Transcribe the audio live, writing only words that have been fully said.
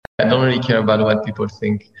I don't really care about what people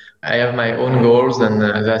think. I have my own goals and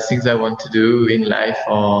there are things I want to do in life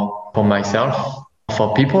or for myself,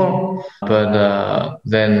 for people. But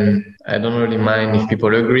then I don't really mind if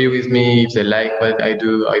people agree with me, if they like what I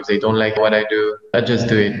do, or if they don't like what I do. I just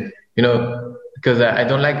do it, because I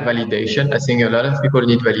don't like validation. I think a lot of people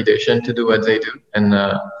need validation to do what they do. And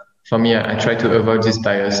for me, I try to avoid this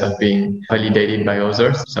bias of being validated by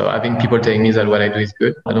others. So having people telling me that what I do is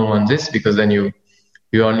good, I don't want this, because then you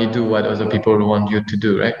only do what other people want you to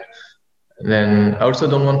do, right? Then I also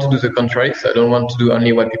don't want to do the contrary. So I don't want to do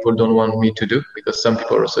only what people don't want me to do, because some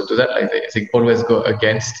people also do that. Like they always go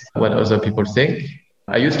against what other people think.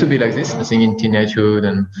 I used to be like this, I think in teenagehood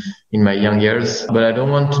and in my young years, but I don't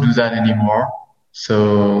want to do that anymore.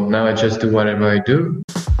 So now I just do whatever I do.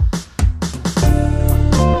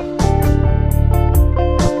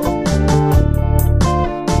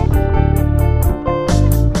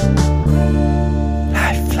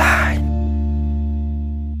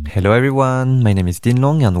 Hello everyone, my name is Din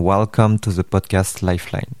Long and welcome to the podcast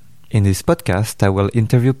Lifeline. In this podcast, I will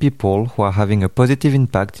interview people who are having a positive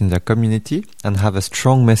impact in their community and have a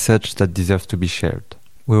strong message that deserves to be shared.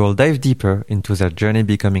 We will dive deeper into their journey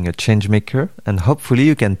becoming a change maker, and hopefully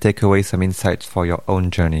you can take away some insights for your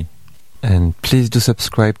own journey. And please do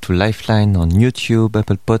subscribe to Lifeline on YouTube,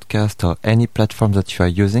 Apple Podcast or any platform that you are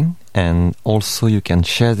using. And also you can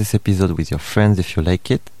share this episode with your friends if you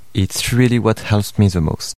like it. It's really what helps me the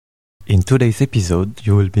most. In today's episode,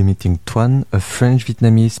 you will be meeting Toine, a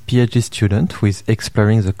French-Vietnamese PhD student who is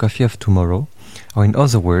exploring the coffee of tomorrow, or in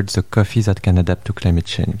other words, the coffee that can adapt to climate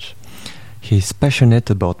change. He is passionate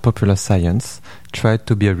about popular science, tried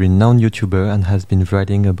to be a renowned YouTuber, and has been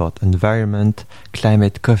writing about environment,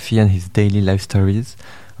 climate, coffee, and his daily life stories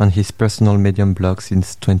on his personal Medium blog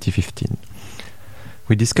since 2015.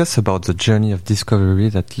 We discuss about the journey of discovery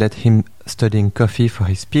that led him studying coffee for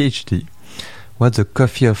his PhD, what the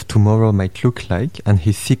coffee of tomorrow might look like, and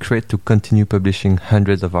his secret to continue publishing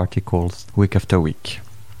hundreds of articles week after week.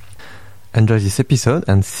 Enjoy this episode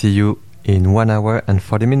and see you in 1 hour and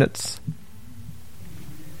 40 minutes.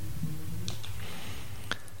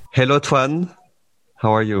 Hello, Toine.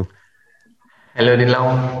 How are you? Hello, Din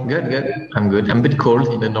Long. Good. I'm good. I'm a bit cold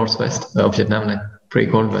in the northwest of Vietnam. Like, pretty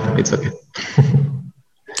cold, but it's okay.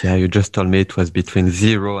 Yeah, you just told me it was between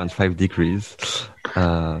 0 and 5 degrees.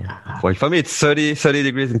 Well, for me, it's 30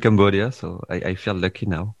 degrees in Cambodia, so I feel lucky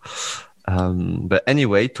now. But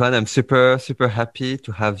anyway, Toine, I'm super happy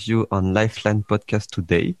to have you on Lifeline podcast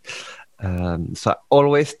today. So I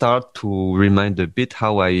always start to remind a bit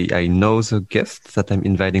how I know the guests that I'm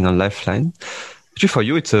inviting on Lifeline. Actually, for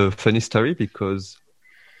you, it's a funny story because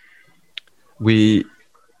we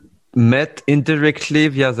met indirectly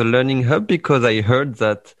via the Learning Hub because I heard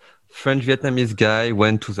that French-Vietnamese guy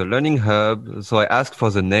went to the Learning Hub. So I asked for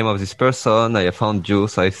the name of this person. I found you.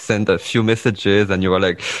 So I sent a few messages and you were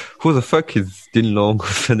like, who the fuck is Din Long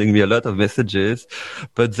sending me a lot of messages?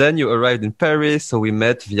 But then you arrived in Paris. So we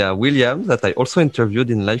met via William that I also interviewed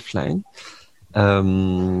in Lifeline.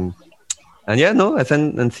 And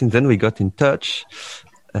since then we got in touch.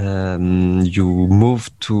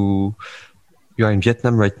 You are in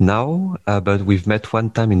Vietnam right now, but we've met one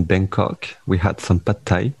time in Bangkok. We had some pad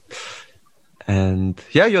thai. And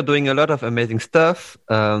yeah, you're doing a lot of amazing stuff.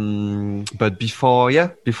 But before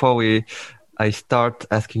I start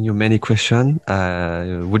asking you many questions,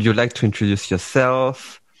 would you like to introduce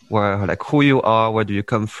yourself? Who you are, where do you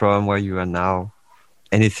come from, where you are now?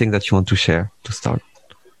 Anything that you want to share to start?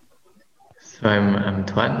 So I'm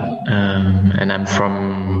Toine, and I'm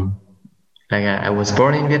from, I was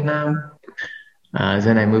born in Vietnam.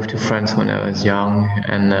 Then I moved to France when I was young,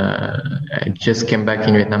 and I just came back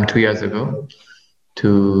in Vietnam 2 years ago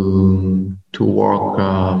to work.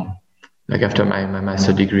 After my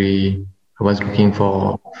master degree, I was looking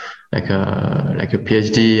for a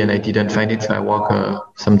PhD, and I didn't find it. So I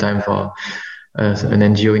worked sometime for an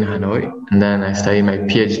NGO in Hanoi, and then I started my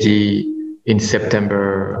PhD in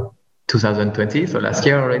September 2020, so last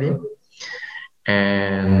year already.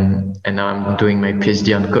 And now I'm doing my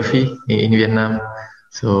PhD on coffee in Vietnam.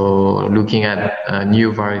 So looking at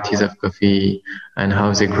new varieties of coffee and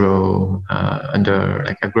how they grow under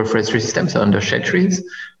agroforestry systems, so under shade trees,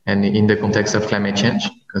 and in the context of climate change,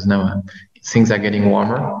 because now things are getting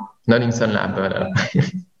warmer. Not in Sunlab, but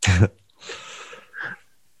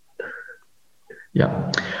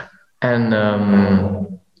yeah. And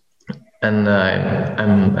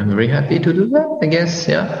I'm very happy to do that, I guess.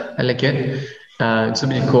 Yeah, I like it. It's a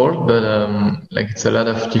bit cold, but it's a lot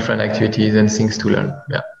of different activities and things to learn.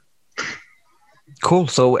 Yeah. Cool.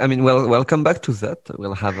 So, we'll come back to that.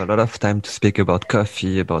 We'll have a lot of time to speak about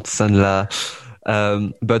coffee, about Sunla,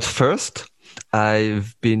 But first,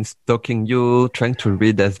 I've been stalking you, trying to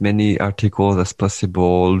read as many articles as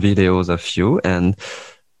possible, videos of you. And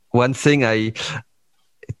one thing I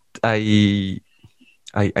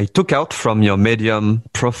took out from your Medium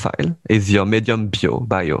profile is your Medium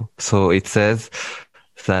bio. So it says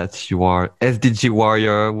that you are SDG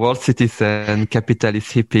warrior, world citizen,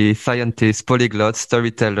 capitalist hippie, scientist, polyglot,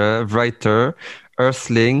 storyteller, writer,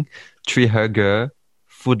 earthling, tree hugger,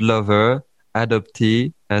 food lover,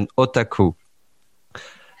 adoptee, and otaku.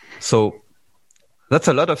 So that's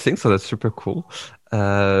a lot of things. So that's super cool.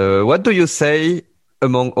 What do you say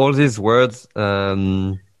among all these words?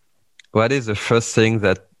 What is the first thing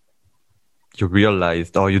that you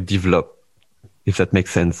realized or you developed, if that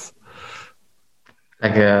makes sense?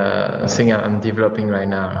 Like a thing I'm developing right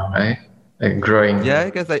now, right? Like growing. Yeah,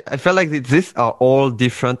 because I feel like these are all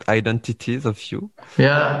different identities of you.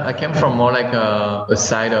 Yeah, I came from more like a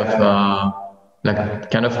side of like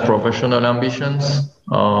kind of professional ambitions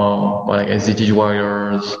or like SDG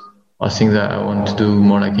warriors or things that I want to do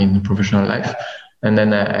more like in professional life. And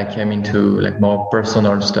then I came into like more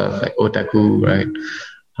personal stuff like otaku, right?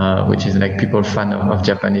 Which is like people fan of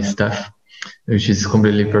Japanese stuff, which is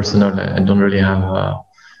completely personal. I don't really have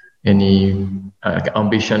any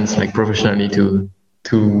ambitions like professionally to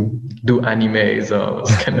do animes or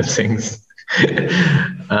those kind of things.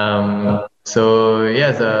 So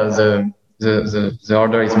yeah, the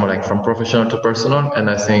order is more like from professional to personal, and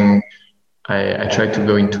I think I try to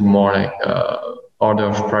go into more like order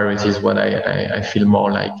of priorities, what I feel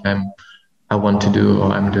more like I want to do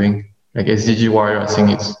or I'm doing. Like SDG warrior, I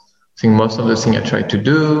think most of the things I try to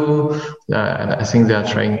do, I think they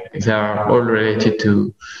are all related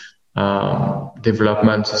to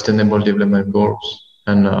sustainable development goals,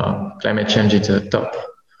 and climate change is a top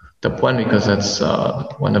one because that's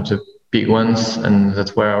one of the big ones, and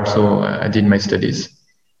that's where also I did my studies.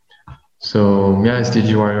 So yeah,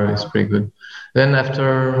 SDG warrior is pretty good. Then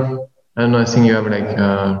after, I don't know, I think you have like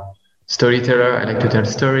storyteller. I like to tell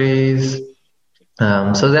stories.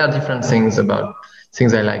 So there are different things about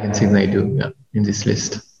things I like and things I do in this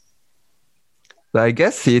list. But I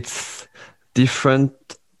guess it's different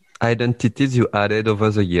identities you added over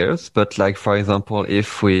the years. But like, for example,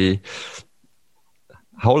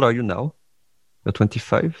 how old are you now? You're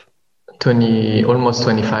 25? Almost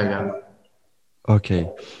 25, yeah. Okay.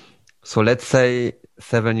 So let's say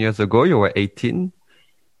 7 years ago, you were 18.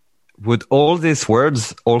 Would all these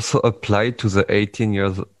words also apply to the 18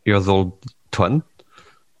 years old Tuan?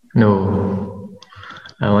 No.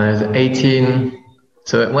 When I was 18,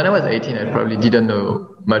 I probably didn't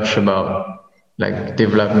know much about like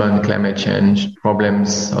development, climate change,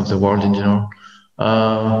 problems of the world in general.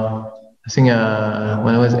 I think when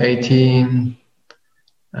I was 18,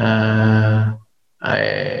 I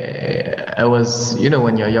was,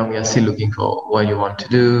 when you're young, you're still looking for what you want to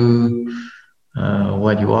do,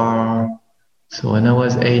 what you are. So when I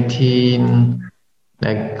was 18,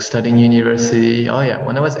 like studying university,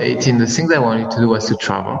 when I was 18, the things I wanted to do was to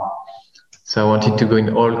travel. So I wanted to go in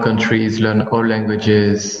all countries, learn all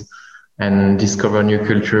languages, and discover new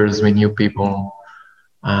cultures, meet new people.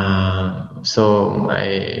 So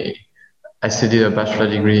I studied a bachelor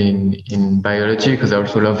degree in biology because I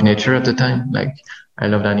also loved nature at the time. Like I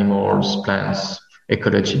loved animals, plants,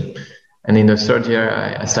 ecology. And in the third year,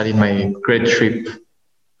 I started my great trip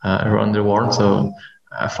around the world. So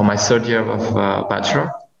for my third year of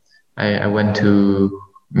bachelor, I went to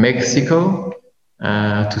Mexico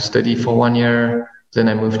to study for 1 year. Then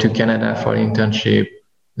I moved to Canada for an internship.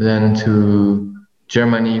 Then to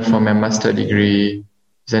Germany for my master degree.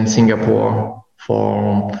 Then Singapore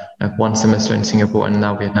for like 1 semester in Singapore, and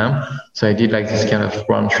now Vietnam. So I did like this kind of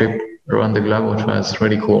round trip around the globe, which was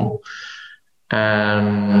really cool.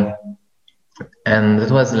 And that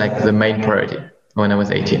was like the main priority when I was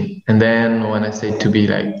 18. And then when I started to be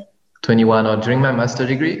like 21 or during my master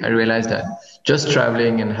degree, I realized that just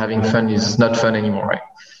traveling and having fun is not fun anymore, right?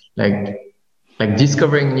 Like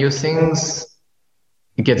discovering new things,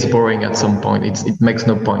 it gets boring at some point. It makes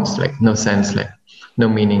no points, like no sense, like no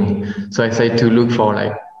meaning. So I started to look for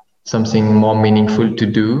like something more meaningful to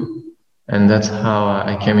do. And that's how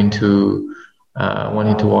I came into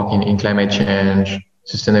wanting to work in climate change,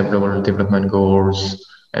 sustainable development goals,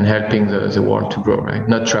 and helping the world to grow, right?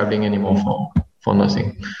 Not traveling anymore for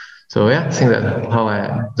nothing. So yeah, I think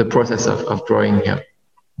that the process of growing here.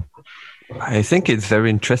 I think it's very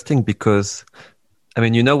interesting because,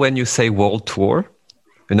 when you say world tour,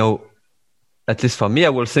 at least for me, I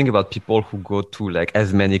will think about people who go to like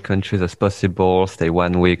as many countries as possible, stay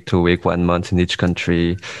 1 week, 2 weeks, 1 month in each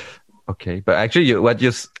country. Okay. But actually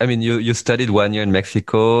you studied 1 year in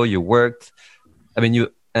Mexico, you worked. I mean,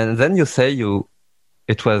 and then you say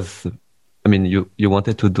it was, I mean, you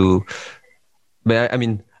wanted to do, but I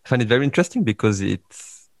mean, I find it very interesting because you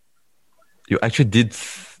actually did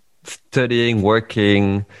studying,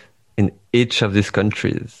 working in each of these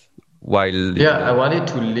countries while. Yeah, I wanted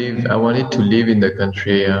to live. I wanted to live in the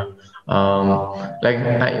country.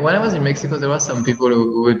 When I was in Mexico, there were some people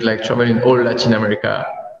who would like travel in all Latin America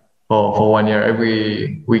for 1 year.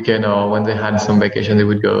 Every weekend or when they had some vacation, they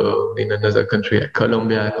would go in another country like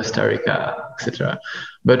Colombia, Costa Rica, etc.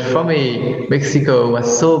 But for me, Mexico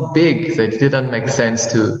was so big that it didn't make sense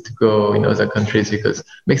to go in other countries because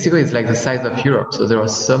Mexico is like the size of Europe. So there are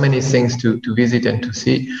so many things to visit and to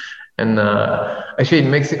see. And actually, in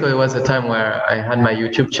Mexico, it was a time where I had my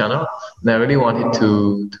YouTube channel, and I really wanted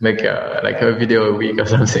to make a video a week or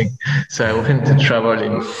something. So I went to travel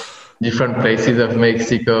in different places of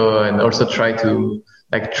Mexico, and also try to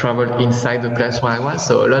like travel inside the place where I was.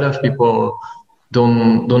 So a lot of people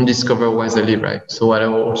don't discover where they live, right? So what I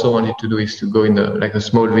also wanted to do is to go in a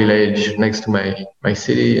small village next to my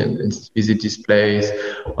city and visit this place,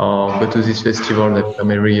 go to this festival that come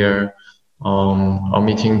every year. Or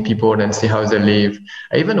meeting people and see how they live.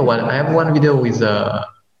 I have one video with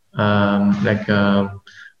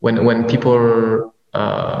when people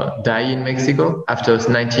die in Mexico after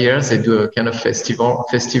 90 years, they do a kind of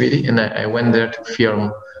festivity, and I went there to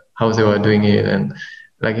film how they were doing it, and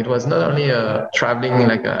like it was not only traveling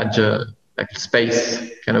like a space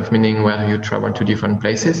kind of meaning where you travel to different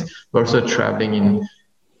places, but also traveling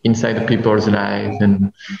inside the people's lives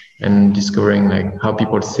and discovering like how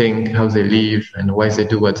people think, how they live, and why they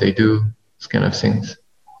do what they do, those kind of things.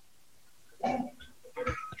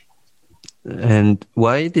 And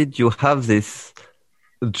why did you have this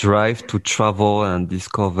drive to travel and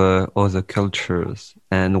discover other cultures?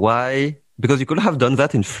 And why? Because you could have done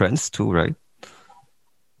that in France too, right?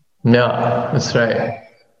 No, that's right.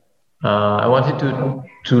 I wanted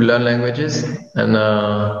to learn languages, and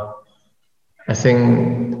I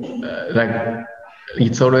think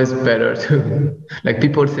it's always better to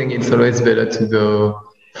people think it's always better to go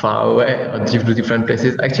far away or to different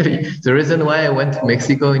places. Actually, the reason why I went to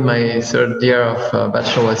Mexico in my third year of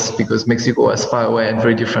bachelor was because Mexico was far away and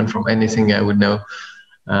very different from anything I would know.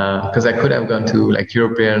 Because I could have gone to like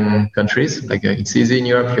European countries, like it's easy in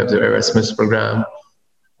Europe. You have the Erasmus program.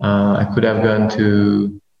 I could have gone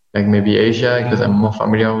to like maybe Asia because I'm more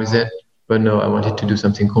familiar with it. But no, I wanted to do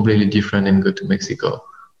something completely different and go to Mexico,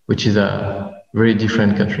 which is a very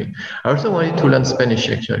different country. I also wanted to learn Spanish,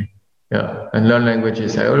 actually. Yeah, and learn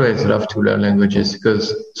languages. I always love to learn languages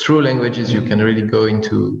because through languages, you can really go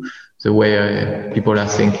into the way people are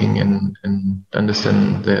thinking and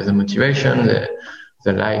understand the motivation,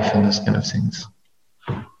 the life, and those kind of things.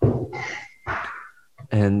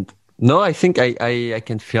 And no, I think I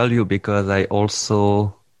can feel you because I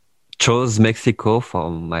also chose Mexico for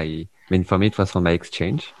for me, it was for my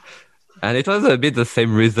exchange. And it was a bit the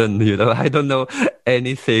same reason, I don't know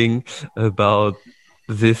anything about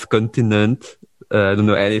this continent. I don't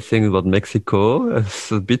know anything about Mexico.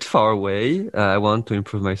 It's a bit far away. I want to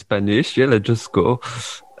improve my Spanish. Yeah, let's just go.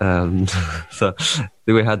 So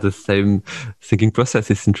we had the same thinking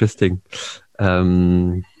process. It's interesting.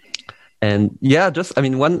 And yeah,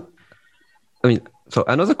 so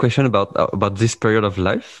another question about this period of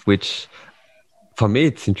life, which for me,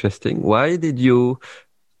 it's interesting. Why did you,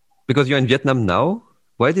 because you're in Vietnam now,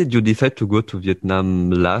 why did you decide to go to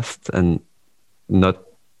Vietnam last and not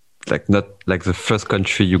like the first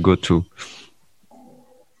country you go to?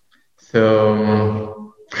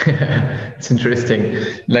 So it's interesting.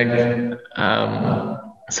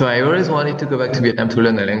 So I always wanted to go back to Vietnam to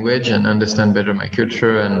learn the language and understand better my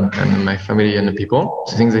culture and my family and the people.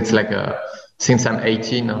 So I think it's since I'm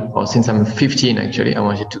 18 or since I'm 15, actually, I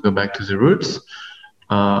wanted to go back to the roots.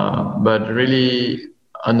 But really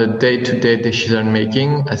on the day-to-day decision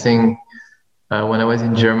making, I think when I was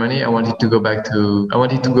in Germany, I wanted to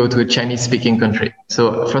go to a Chinese-speaking country.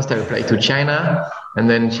 So first I applied to China, and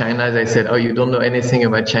then China, they said, "Oh, you don't know anything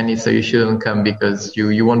about Chinese, so you shouldn't come because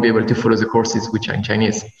you won't be able to follow the courses which are in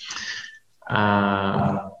Chinese."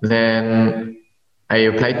 Then I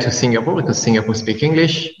applied to Singapore because Singapore speaks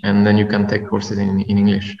English, and then you can take courses in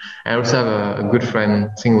English. I also have a good friend.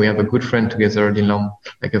 I think we have a good friend together, Dinlong,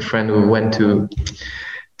 like a friend who went to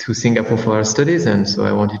Singapore for her studies, and so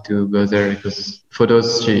I wanted to go there because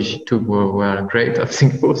photos she took were great of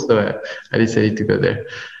Singapore, so I decided to go there.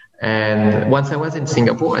 And once I was in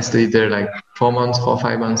Singapore, I studied there like 4 or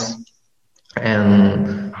 5 months,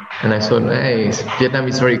 and I thought, hey, Vietnam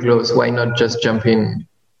is very close. Why not just jump in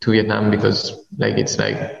to Vietnam, because it's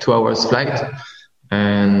 2 hours flight.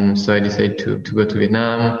 And so I decided to go to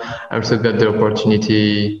Vietnam. I also got the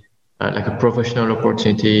opportunity, like a professional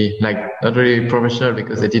opportunity, like not really professional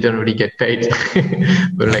because I didn't really get paid,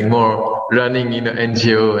 but like more learning in an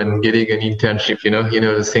NGO and getting an internship, you know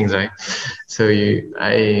those things, right? So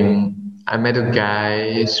I met a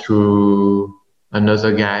guy through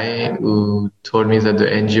another guy who told me that the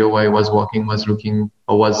NGO where I was working was looking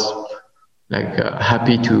or was like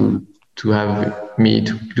happy to have me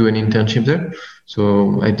to do an internship there.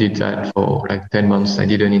 So I did that for like 10 months. I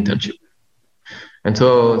did an internship. And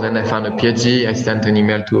so then I found a PhD. I sent an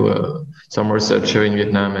email to some researcher in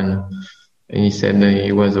Vietnam and he said that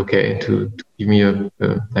he was okay to give me a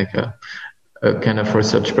kind of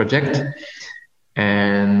research project.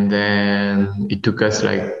 And then it took us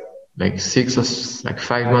like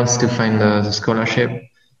 5 months to find the scholarship.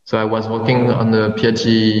 So I was working on the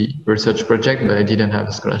PhD research project, but I didn't have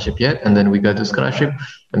a scholarship yet. And then we got the scholarship.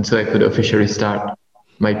 And so I could officially start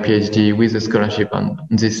my PhD with a scholarship on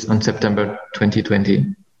September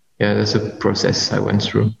 2020. Yeah, that's a process I went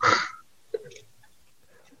through.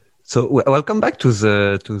 So we'll come back to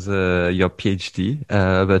your PhD,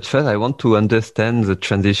 but first I want to understand the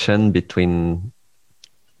transition between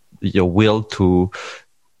your will to,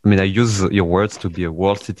 I use your words, to be a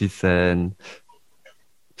world citizen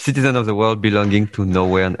of the world, belonging to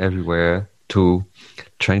nowhere and everywhere, to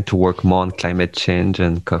trying to work more on climate change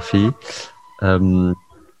and coffee.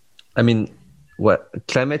 What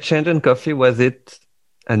climate change and coffee, was it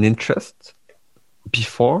an interest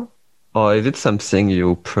before, or is it something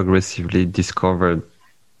you progressively discovered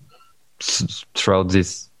throughout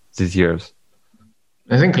these years?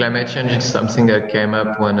 I think climate change is something that came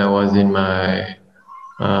up when I was in my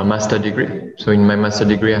master degree. So in my master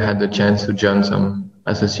degree, I had the chance to join some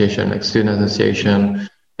association, like student association,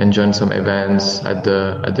 and join some events at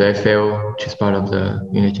the FAO, which is part of the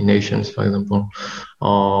United Nations, for example,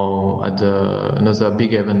 or at another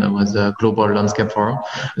big event that was the Global Landscape Forum.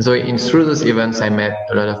 So through those events, I met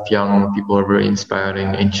a lot of young people very inspired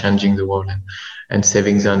in changing the world and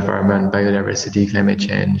saving the environment, biodiversity, climate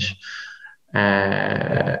change.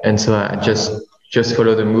 And so I just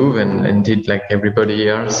followed the move and did like everybody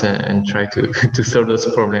else and try to solve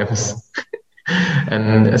those problems.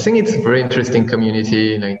 And I think it's a very interesting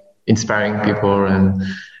community, like inspiring people and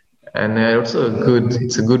also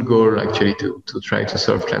it's a good goal actually to try to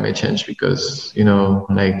solve climate change because,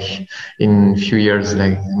 like in a few years,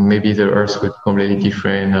 like maybe the earth would be completely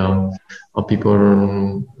different or people,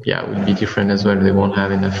 will be different as well. They won't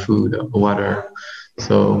have enough food or water.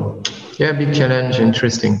 So yeah, big challenge,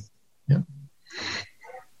 interesting. Yeah.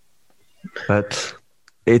 But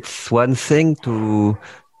it's one thing to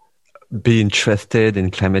be interested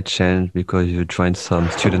in climate change because you joined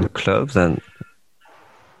some student clubs and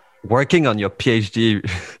working on your PhD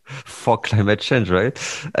for climate change, right?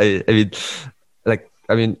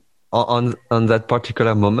 On that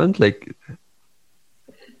particular moment, like,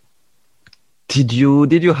 did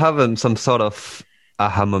you have some sort of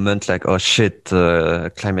aha moment, like, oh shit,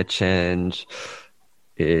 climate change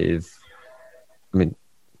is,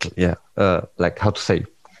 like, how to say?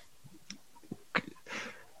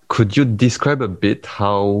 Could you describe a bit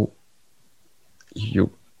how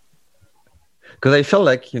you? Because I feel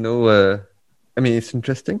like, it's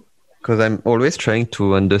interesting because I'm always trying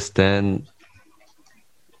to understand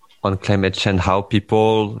on climate change how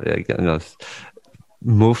people,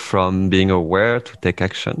 move from being aware to take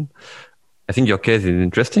action. I think your case is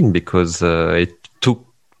interesting because it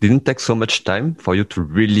didn't take so much time for you to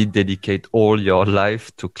really dedicate all your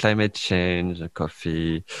life to climate change,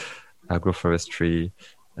 coffee, agroforestry.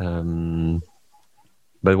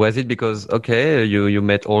 But was it because, okay, you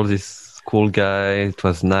met all these cool guys, it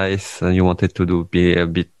was nice, and you wanted to do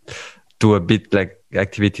a bit like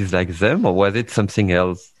activities like them, or was it something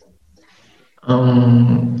else?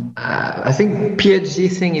 I think PhD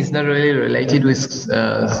thing is not really related with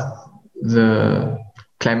the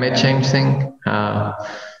climate change thing.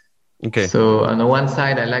 Okay. So on the one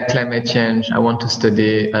side, I like climate change. I want to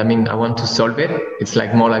I want to solve it. It's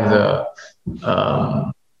like more like the,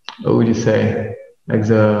 what would you say? Like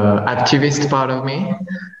the activist part of me.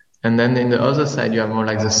 And then in the other side, you have more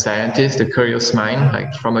like the scientist, the curious mind.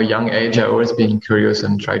 Like from a young age, I always been curious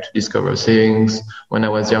and try to discover things. When I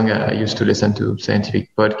was younger, I used to listen to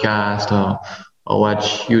scientific podcasts or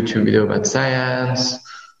watch YouTube video about science.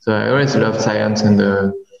 So I always loved science and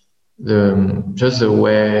just the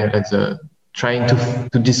way, like trying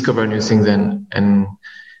to discover new things and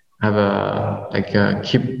have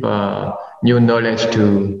keep new knowledge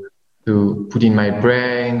to put in my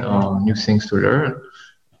brain or new things to learn.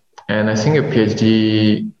 And I think a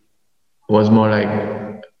PhD was more like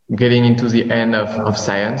getting into the end of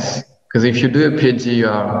science. Because if you do a PhD, you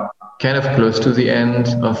are kind of close to the end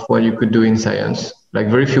of what you could do in science. Like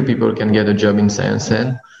very few people can get a job in science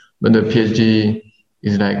then, but the PhD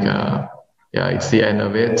is like, it's the end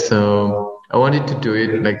of it. So I wanted to do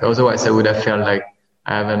it. Like otherwise, I would have felt like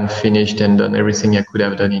I haven't finished and done everything I could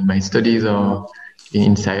have done in my studies or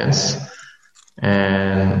in science.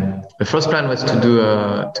 And the first plan was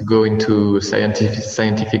to go into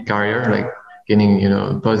scientific career, like getting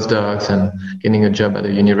postdocs and getting a job at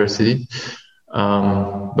a university.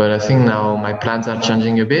 But I think now my plans are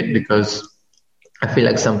changing a bit because I feel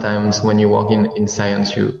like sometimes when you work in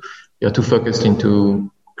science, you're too focused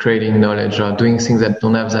into creating knowledge or doing things that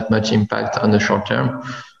don't have that much impact on the short term.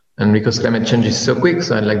 And because climate change is so quick,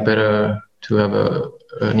 so I'd like better to have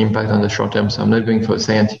an impact on the short term. So I'm not going for a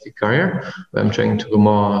scientific career, but I'm trying to go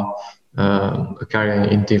more a career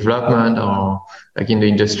in development or like in the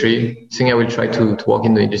industry. I think I will try to work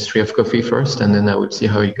in the industry of coffee first, and then I will see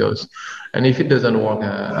how it goes. And if it doesn't work,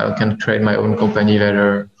 I can create my own company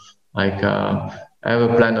later. Like I have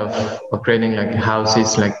a plan of creating like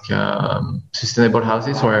houses, like sustainable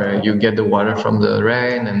houses where you get the water from the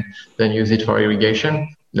rain and then use it for irrigation.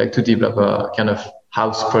 Like to develop a kind of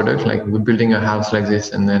house product, like we're building a house like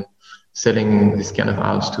this and then selling this kind of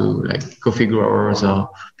house to like coffee growers or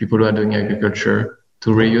people who are doing agriculture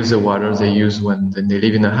to reuse the water they use when they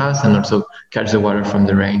live in a house and also catch the water from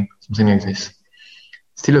the rain, something like this.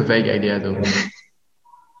 Still a vague idea though.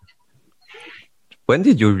 When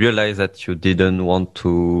did you realize that you didn't want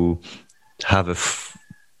to have a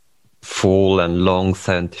full and long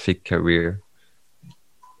scientific career?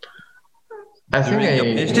 I think your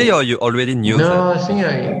PhD, or you already knew that? No, I think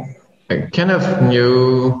I kind of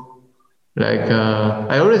knew, like,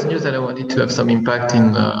 I always knew that I wanted to have some impact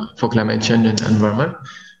for climate change and environment.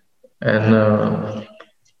 And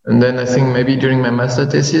then I think maybe during my master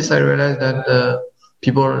thesis, I realized that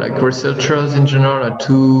people, like researchers in general, are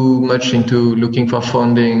too much into looking for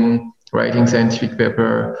funding, writing scientific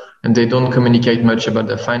paper, and they don't communicate much about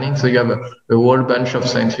their findings. So you have a whole bunch of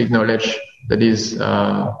scientific knowledge that is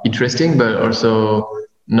interesting, but also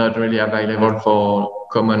not really available for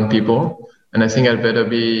common people. And I think I'd better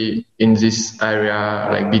be in this area,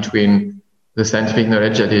 like between the scientific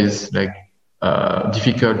knowledge that is like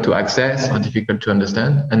difficult to access or difficult to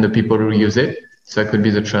understand, and the people who use it. So I could be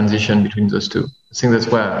the transition between those two. I think that's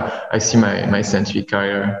where I see my scientific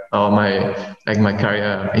career or my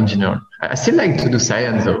career in general. I still like to do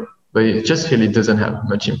science though, but it just really doesn't have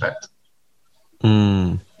much impact.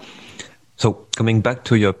 So coming back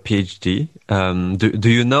to your PhD, do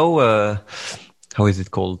you know, how is it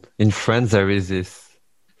called? In France, there is this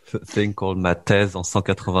thing called ma thèse en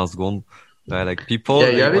 180 secondes, where like people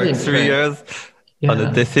they work 3 years on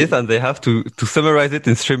a thesis and they have to summarize it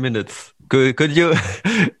in 3 minutes. Could you,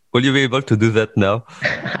 will you be able to do that now?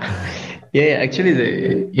 Actually,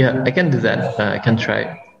 I can do that. I can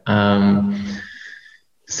try.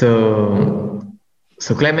 So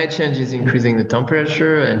climate change is increasing the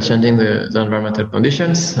temperature and changing the environmental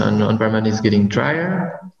conditions, and the environment is getting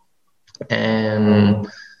drier. And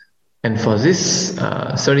for this,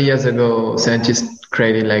 30 years ago, scientists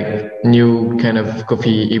created like new kind of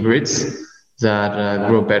coffee hybrids that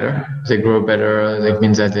grow better. They grow better. That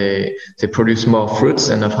means that they produce more fruits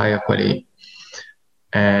and of higher quality.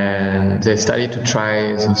 And they started to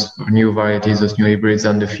try those new varieties, those new hybrids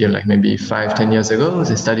on the field, like maybe 5-10 years ago.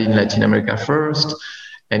 They started in Latin America first,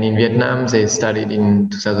 and in Vietnam they started in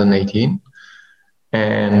 2018.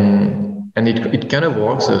 And it kind of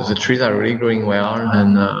works. So the trees are really growing well.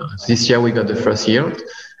 And this year we got the first yield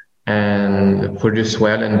and produce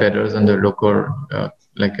well and better than the local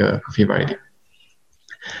coffee variety.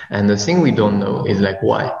 And the thing we don't know is like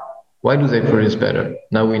why. Why do they produce better?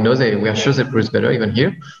 Now we know we are sure they produce better even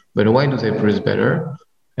here, but why do they produce better?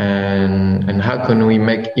 And how can we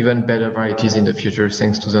make even better varieties in the future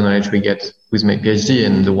thanks to the knowledge we get with my PhD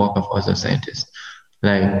and the work of other scientists?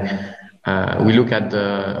 Like we look at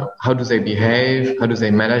how do they behave? How do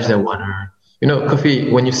they manage their water?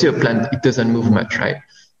 Coffee, when you see a plant, it doesn't move much, right?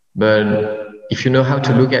 But if you know how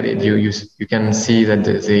to look at it, you can see that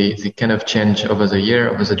they kind of change over the year,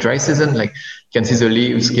 over the dry season. Like you can see the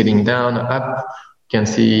leaves getting down, up. You can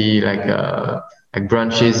see like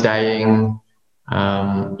branches dying.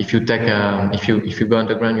 If you go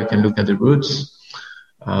underground, you can look at the roots.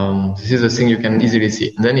 This is a thing you can easily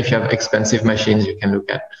see. And then if you have expensive machines, you can look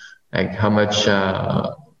at like how much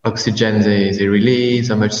oxygen they release,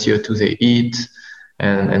 how much CO2 they eat,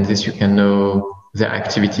 and this you can know their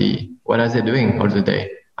activity. What are they doing all the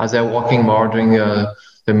day? Are they walking more during the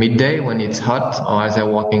midday when it's hot, or are they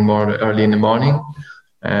walking more early in the morning?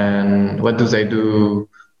 And what do they do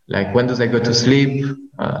Like when do they go to sleep?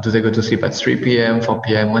 Do they go to sleep at 3 p.m., 4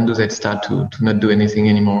 p.m.? When do they start to not do anything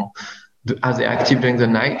anymore? Are they active during the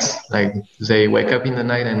night? Like, do they wake up in the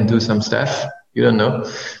night and do some stuff? You don't know.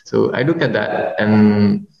 So I look at that,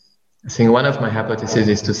 and I think one of my hypotheses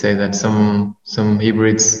is to say that some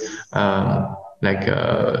hybrids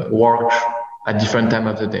work at different time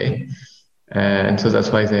of the day, and so that's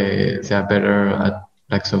why they are better at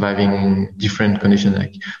like surviving in different conditions,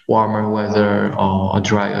 like warmer weather or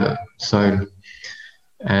drier soil.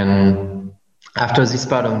 And after this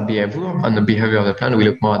part on the behavior of the plant, we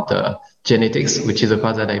look more at the genetics, which is a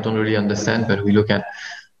part that I don't really understand, but we look at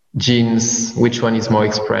genes, which one is more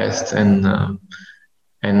expressed, and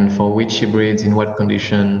for which hybrids, in what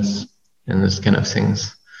conditions, and those kind of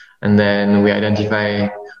things. And then we identify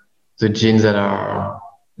the genes that are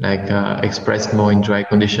expressed more in dry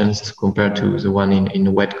conditions compared to the one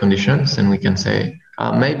in wet conditions. And we can say,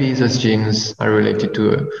 maybe those genes are related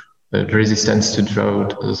to resistance to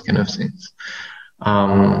drought, those kind of things.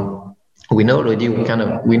 We know already,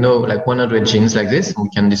 we know like 100 genes like this. We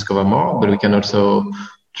can discover more, but we can also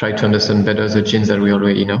try to understand better the genes that we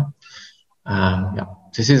already know.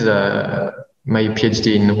 This is my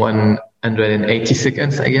PhD in 180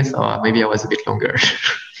 seconds, I guess, or maybe I was a bit longer.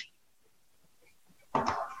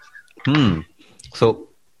 So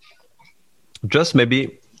just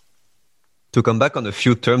maybe to come back on a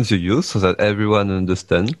few terms you use so that everyone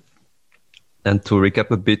understands, and to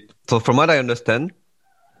recap a bit. So from what I understand,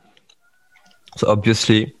 so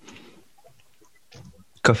obviously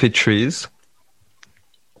coffee trees,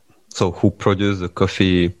 so who produce the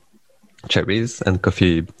coffee cherries and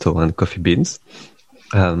coffee beans.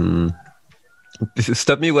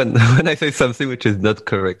 Stop me when I say something which is not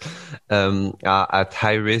correct. Are at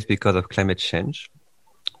high risk because of climate change,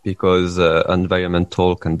 because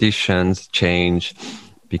environmental conditions change,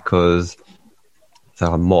 because there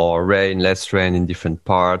are more rain, less rain in different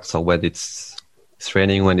parts, or when it's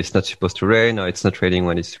raining when it's not supposed to rain, or it's not raining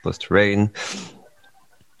when it's supposed to rain.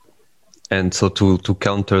 And so to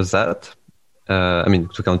counter that,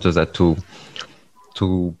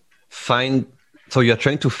 to find, so you're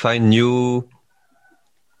trying to find new,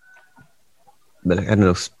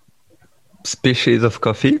 species of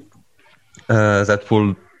coffee that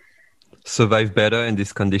will survive better in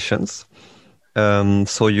these conditions.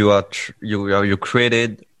 So you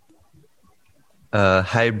created a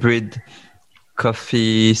hybrid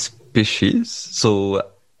coffee species, so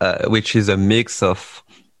which is a mix of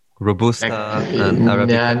Robusta and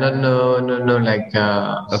Arabica. Yeah, no.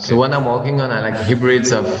 Okay. So what I'm working on are like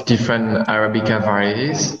hybrids of different Arabica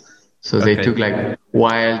varieties. So they took like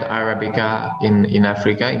wild Arabica in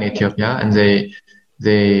Africa, in Ethiopia, and they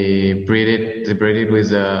breed it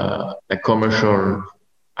with commercial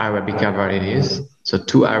Arabica varieties. So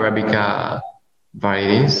two Arabica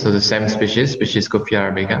varieties, so the same species Coffea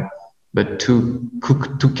Arabica, but two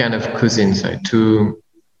kind of cousins, right? Two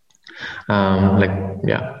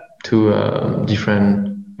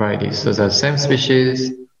different varieties. So they're the same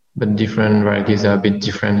species, but different varieties are a bit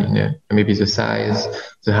different in maybe the size,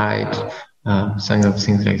 the height, some of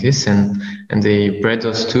things like this. And they bred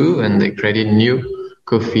those two, and they created new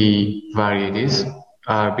coffee varieties, still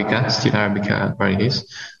Arabica varieties.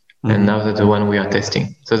 Mm-hmm. And now that's the one we are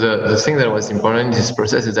testing. So the thing that was important in this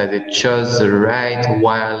process is that they chose the right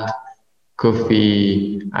wild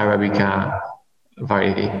coffee Arabica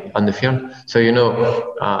variety on the field. So,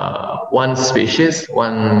 one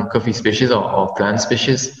coffee species or plant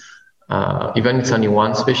species, even it's only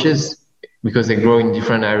one species, because they grow in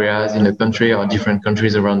different areas in the country or different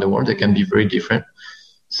countries around the world, they can be very different.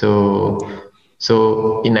 So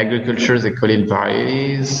in agriculture, they call it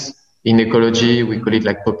varieties. In ecology, we call it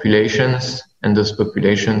like populations, and those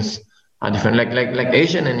populations are different, like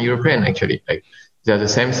Asian and European, actually. Like, they are the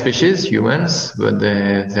same species, humans, but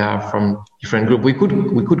they are from different group. We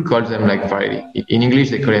could call them like variety. In English,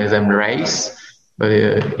 they call them race, but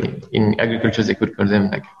in agriculture, they could call them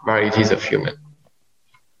like varieties of human.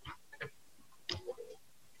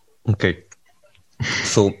 Okay.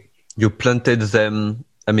 So you planted them.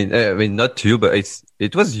 I mean, not you, but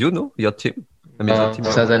it was you, no? Your team.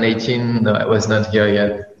 2018. No, I was not here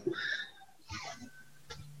yet.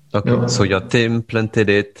 Okay, no. So your team planted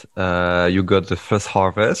it. You got the first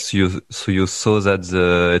harvest. You saw that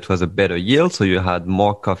it was a better yield. So you had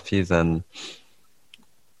more coffee than.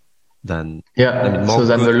 So than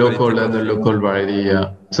the local variety.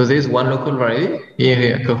 Yeah. So there's one local variety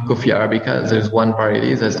here, Coffea Arabica. There's one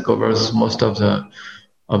variety that covers most of the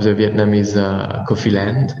Vietnamese coffee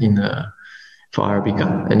land for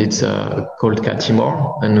Arabica, and it's called Cà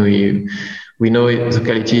Timor, and we know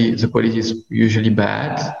the quality is usually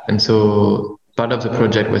bad, and so part of the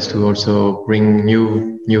project was to also bring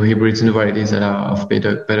new hybrids, new varieties that are of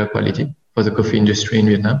better quality for the coffee industry in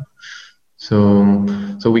Vietnam. So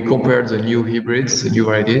we compared the new hybrids, the new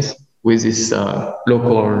varieties, with this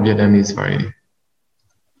local Vietnamese variety.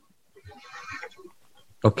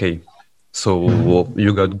 Okay. So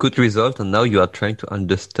you got good result, and now you are trying to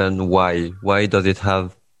understand why. Why does it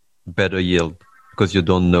have better yield? Because you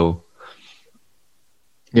don't know.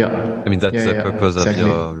 Yeah. I mean, that's the purpose of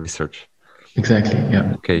your research. Exactly.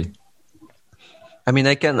 Yeah. Okay. I mean,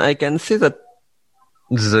 I can see that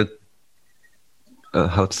the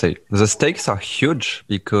how to say, the stakes are huge,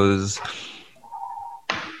 because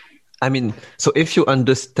I mean, so if you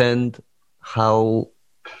understand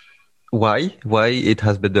why it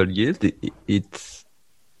has better yield, it's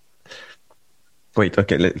wait,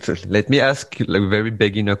 okay, let me ask like a very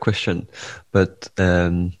beginner question, but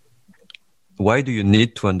why do you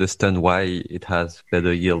need to understand why it has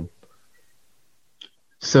better yield?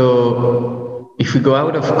 So if we go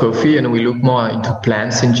out of coffee and we look more into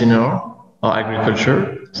plants in general or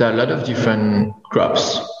agriculture, there are a lot of different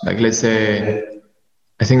crops. Like let's say,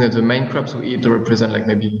 I think that the main crops we eat represent like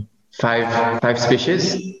maybe five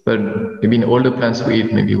species, but maybe in all the plants we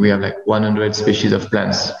eat, maybe we have like 100 species of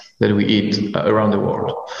plants that we eat around the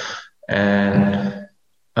world. And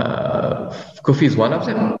coffee is one of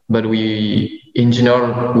them, but in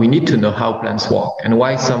general, we need to know how plants work and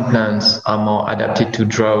why some plants are more adapted to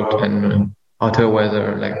drought and hotter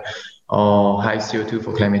weather, or high CO2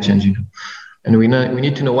 for climate change. And we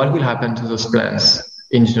need to know what will happen to those plants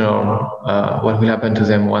in general, what will happen to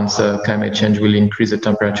them once climate change will increase the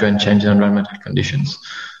temperature and change the environmental conditions.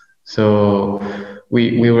 So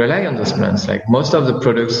we rely on those plants. Like most of the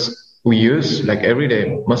products we use, like every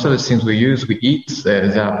day, most of the things we eat,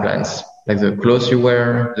 they are plants. Like the clothes you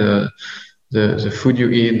wear, the food you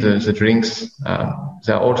eat, the drinks,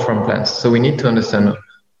 they're all from plants. So we need to understand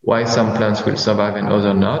why some plants will survive and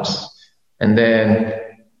others not. And then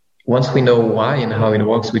once we know why and how it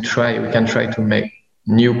works, we can try to make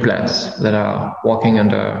new plants that are working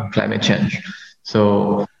under climate change.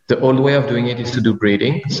 So the old way of doing it is to do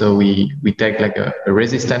breeding. So we take like a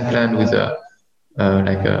resistant plant with a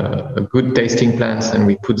good tasting plants, and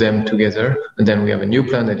we put them together, and then we have a new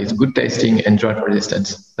plant that is good tasting and drought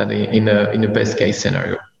resistant. That in a best case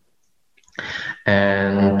scenario,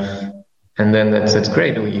 and then that's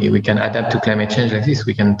great. We can adapt to climate change like this.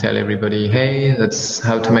 We can tell everybody, hey, that's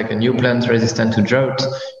how to make a new plant resistant to drought.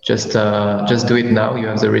 Just do it now. You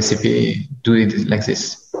have the recipe. Do it like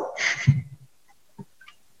this.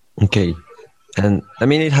 Okay. And I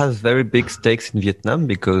mean, it has very big stakes in Vietnam,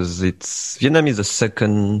 because Vietnam is the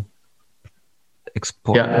second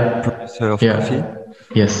producer of coffee.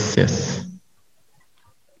 Yes.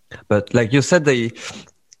 But like you said, they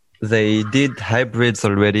did hybrids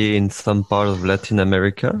already in some part of Latin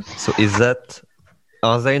America. So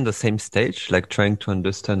are they in the same stage, like trying to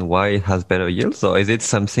understand why it has better yields, or is it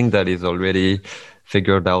something that is already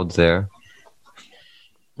figured out there?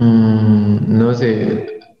 No,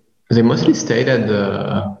 they mostly stayed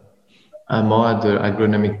more at the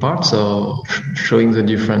agronomic part, so showing the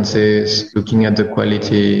differences, looking at the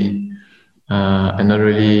quality, and not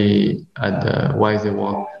really at why they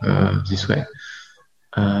work this way.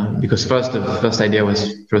 Because the first idea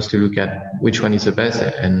was first to look at which one is the best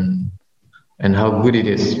and how good it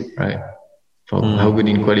is, right? How good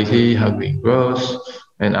in quality, how good in growth,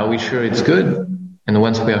 and are we sure it's good? And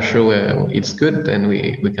once we are sure it's good, then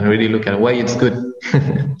we can really look at why it's good.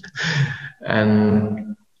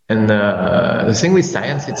 and the thing with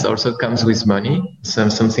science, it also comes with money.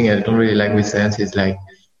 Something I don't really like with science is like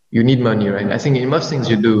you need money, right? I think in most things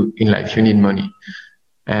you do in life, you need money.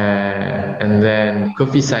 And then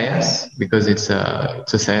coffee science, because it's a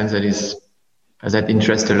science that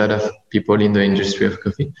interests a lot of people in the industry of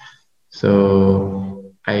coffee. So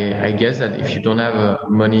I guess that if you don't have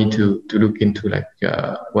money to look into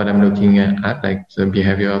what I'm looking at, like the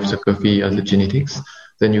behavior of the coffee or the genetics,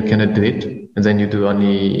 then you cannot do it. And then you do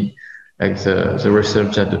only like the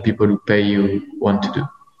research that the people who pay you want to do.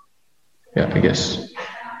 Yeah, I guess.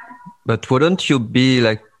 But wouldn't you be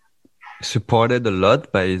like supported a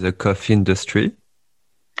lot by the coffee industry?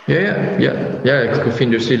 Yeah. Like, coffee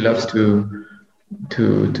industry loves to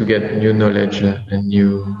get new knowledge and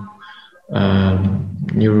new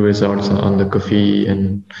results on the coffee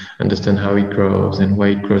and understand how it grows and why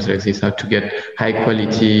it grows like this, how to get high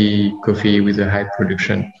quality coffee with a high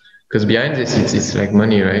production. Because behind this, it's like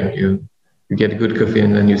money, right? You get good coffee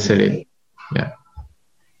and then you sell it. Yeah.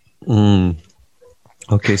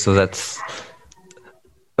 Okay, so that's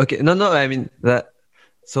okay. No, I mean that.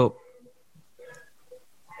 So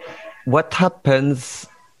what happens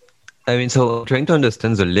I mean, so trying to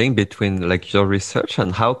understand the link between like your research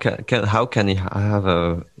and how can it have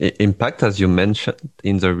a impact, as you mentioned,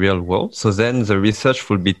 in the real world. So then the research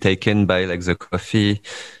will be taken by like the coffee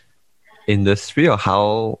industry, or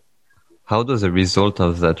how does the result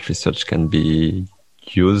of that research can be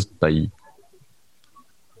used by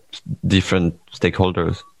different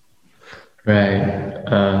stakeholders? Right.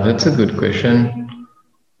 That's a good question.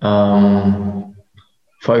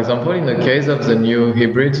 For example, in the case of the new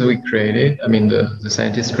hybrids we created, I mean, the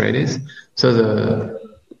scientists created, so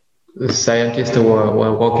the scientists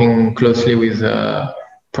were working closely with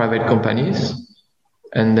private companies,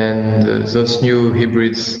 and then those new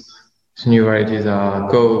hybrids, new varieties are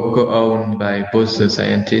co-owned by both the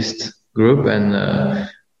scientist group and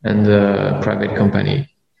the private company.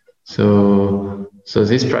 So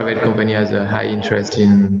this private company has a high interest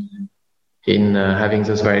in having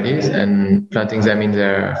those varieties and planting them in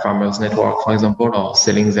their farmers network, for example, or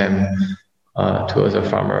selling them to other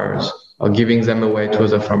farmers, or giving them away to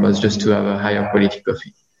other farmers just to have a higher quality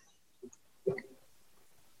coffee.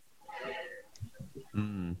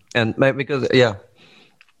 And because, yeah,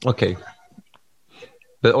 okay.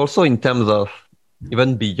 But also in terms of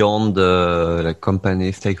even beyond the like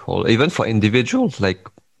company stakeholder, even for individuals, like,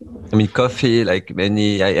 I mean, coffee, like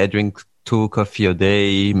I drink 2 coffee a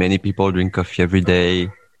day. Many people drink coffee every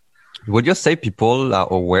day. Would you say people are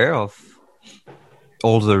aware of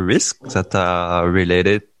all the risks that are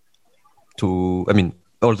related to, I mean,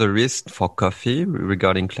 all the risks for coffee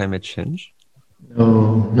regarding climate change?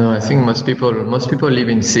 No, I think most people live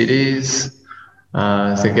in cities.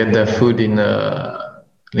 They get their food in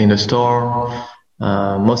a store.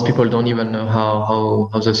 Most people don't even know how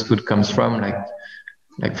this food comes from.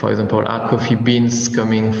 Like for example, are coffee beans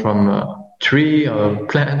coming from a tree or a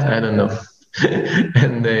plant? I don't know.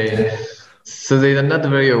 And they are not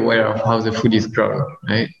very aware of how the food is grown,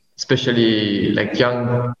 right? Especially like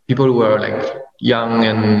young people who are like young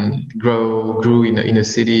and grew in a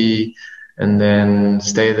city, and then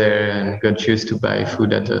stay there and got used to buy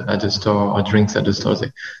food at the store or drinks at the store.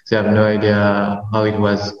 They have no idea how it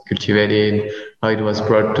was cultivated, how it was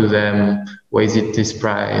brought to them, why is it this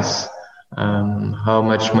price, how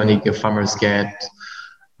much money the farmers get.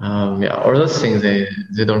 All those things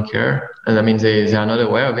they don't care, and I mean they are not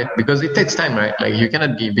aware of it because it takes time, right? Like you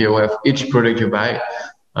cannot be aware of each product you buy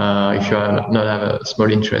if you are not have a small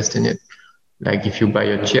interest in it. Like if you buy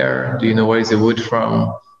a chair, do you know where is the wood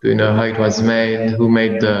from? Do you know how it was made? Who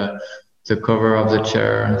made the cover of the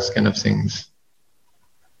chair? These kind of things.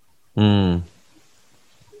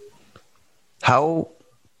 How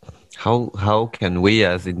can we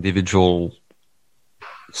as individuals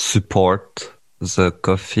support the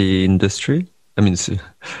coffee industry? I mean, it's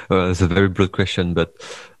a very broad question, but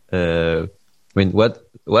I mean, what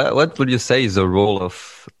would you say is the role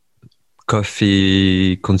of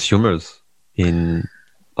coffee consumers in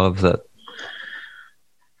all of that?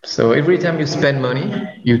 So every time you spend money,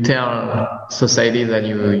 you tell society that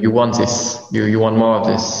you want this, you want more of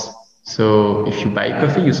this. So if you buy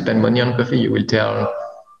coffee, you spend money on coffee, you will tell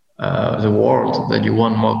the world that you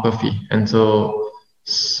want more coffee. And so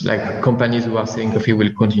like companies who are selling coffee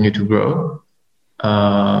will continue to grow.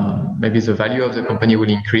 Maybe the value of the company will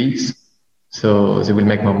increase, so they will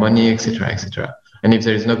make more money, etc., etc. And if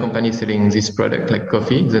there is no company selling this product like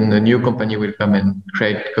coffee, then a new company will come and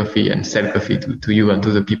create coffee and sell coffee to you and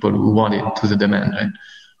to the people who want it, to the demand, right?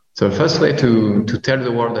 So the first way to tell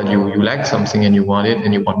the world that you like something and you want it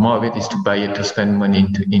and you want more of it is to buy it, to spend money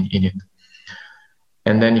in it.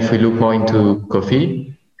 And then if we look more into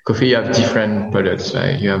coffee, you have different products,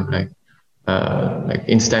 right? You have like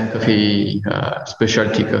instant coffee,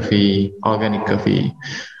 specialty coffee, organic coffee,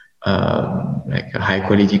 like a high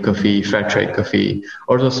quality coffee, fair trade coffee,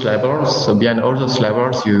 all those labels. So behind all those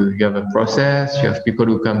labels, you have a process, you have people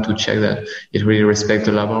who come to check that it really respects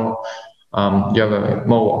the label. You have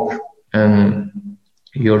more work, and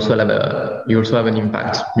you also have an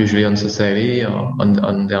impact usually on society or on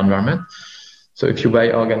the environment. So if you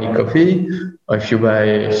buy organic coffee or if you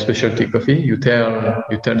buy specialty coffee, you tell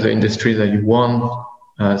the industry that you want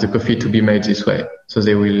the coffee to be made this way. So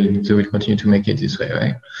they will continue to make it this way,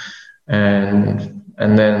 right? And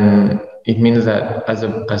then it means that as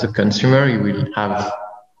a consumer, you will have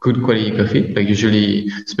good quality coffee. Like usually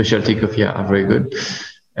specialty coffee are very good,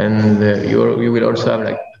 and you will also have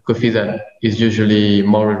like coffee that is usually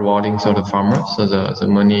more rewarding for the farmer. So the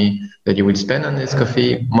money that you will spend on this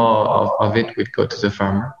coffee, more of it will go to the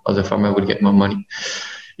farmer, or the farmer will get more money.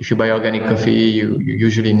 If you buy organic coffee, you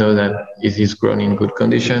usually know that it is grown in good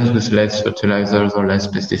conditions with less fertilizers or less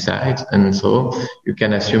pesticides, and so you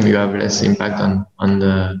can assume you have less impact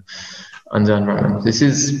on on the environment. This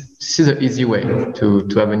is an easy way to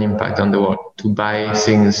have an impact on the world, to buy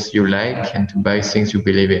things you like and to buy things you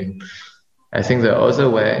believe in. I think the other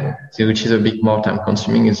way, which is a bit more time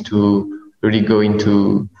consuming, is to really go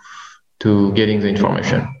into to getting the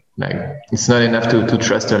information. Like, it's not enough to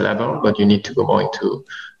trust a label, but you need to go more into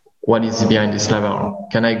what is behind this label.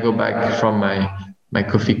 Can I go back from my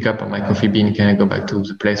coffee cup or my coffee bean? Can I go back to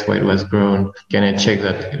the place where it was grown? Can I check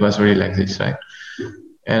that it was really like this, right?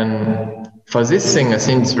 And for this thing, I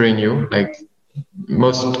think it's very new. Like,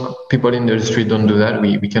 most people in the industry don't do that.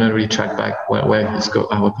 We cannot really track back where is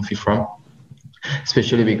our coffee from,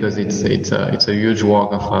 especially because it's a huge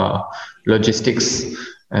work of logistics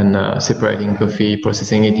and separating coffee,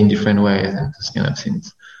 processing it in different ways, and those kind of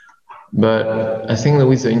things. But I think that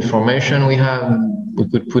with the information we have, we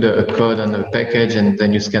could put a code on the package, and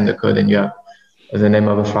then you scan the code and you have the name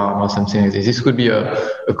of a farm or something like this. This could be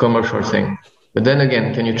a commercial thing. But then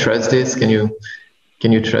again, can you trust this? Can you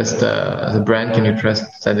trust the brand? Can you trust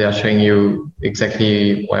that they are showing you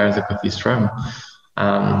exactly where the coffee is from?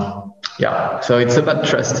 So it's about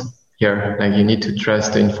trust here. Like, you need to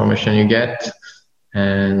trust the information you get,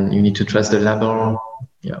 and you need to trust the label.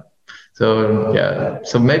 Yeah. So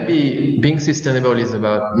maybe being sustainable is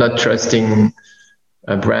about not trusting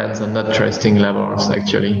brands or not trusting labels,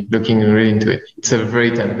 actually, looking really into it. It's a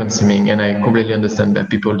very time consuming, and I completely understand that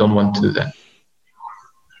people don't want to do that.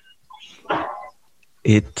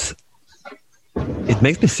 It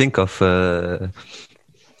makes me think of a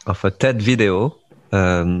TED video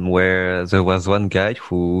where there was one guy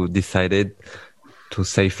who decided to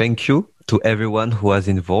say thank you to everyone who was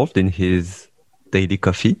involved in his daily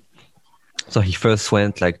coffee. So he first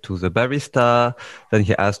went like to the barista, then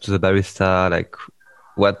he asked to the barista like,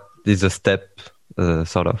 what is the step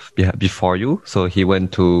sort of before you? So he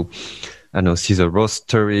went to, see the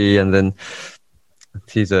roastery, and then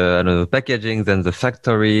see the packaging, then the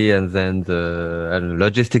factory, and then the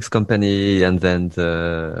logistics company, and then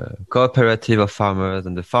the cooperative of farmers,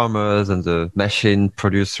 and the farmers, and the machine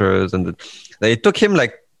producers, and it took him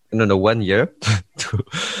like 1 year to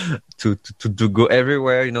go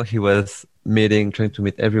everywhere. He was trying to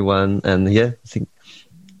meet everyone, and I think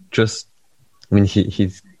I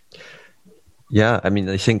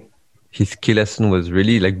think his key lesson was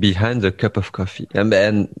really like behind the cup of coffee,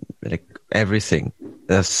 and like everything.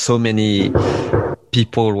 There's so many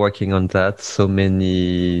people working on that, so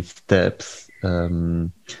many steps,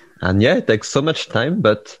 and it takes so much time.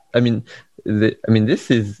 But this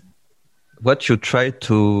is what you try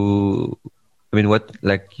to. What,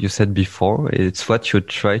 like you said before, it's what you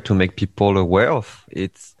try to make people aware of.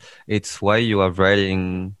 It's why you are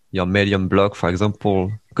writing your Medium blog, for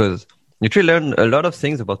example, because you truly learn a lot of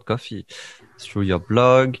things about coffee through your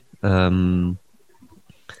blog. And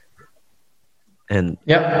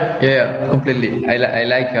completely. I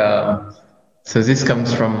like. So this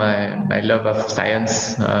comes from my love of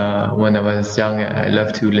science. When I was young, I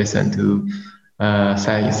loved to listen to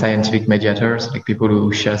scientific mediators, like people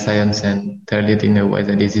who share science and tell it in a way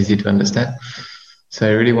that is easy to understand. So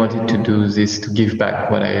I really wanted to do this, to give back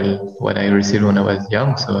what I received when I was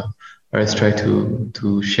young. So I always try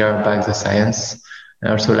to share back the science. I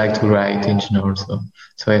also like to write in general.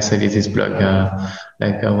 So I started this blog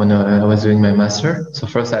when I was doing my master. So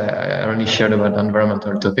first I only shared about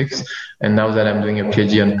environmental topics, and now that I'm doing a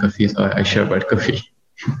PhD on coffee, so I share about coffee.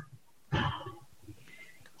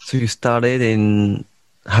 So you started in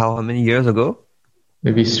how many years ago?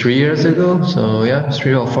 Maybe 3 years ago. So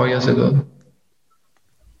 3 or 4 years ago.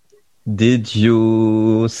 Did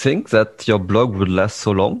you think that your blog would last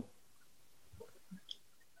so long?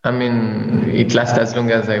 It lasts as long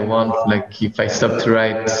as I want. Like, if I stop to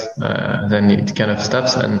write, then it kind of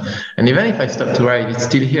stops. And even if I stop to write, it's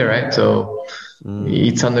still here, right? So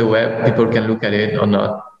it's on the web. People can look at it or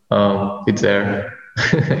not. It's there.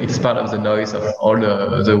 It's part of the noise of all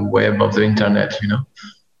the web of the internet,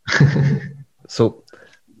 So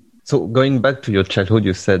going back to your childhood,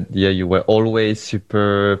 you said, you were always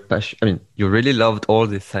super passionate. You really loved all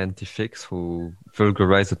the scientifics who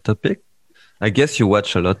vulgarize the topic. I guess you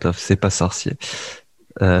watch a lot of C'est pas sorcier.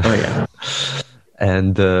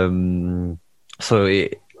 And so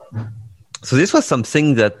this was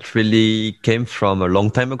something that really came from a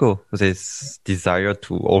long time ago, this desire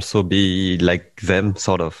to also be like them,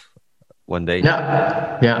 sort of, one day.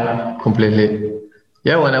 Yeah, completely.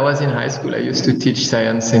 Yeah, when I was in high school, I used to teach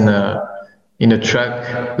science in a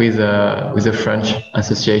truck with a French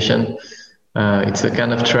association. It's a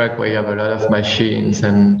kind of truck where you have a lot of machines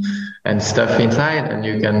and stuff inside, and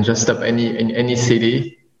you can just stop in any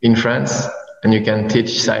city in France, and you can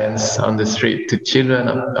teach science on the street to children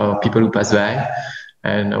or people who pass by.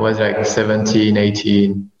 and I was like 17,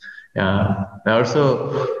 18. Yeah. I also,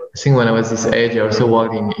 I think when I was this age, I also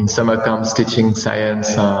worked in summer camps teaching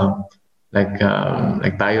science, like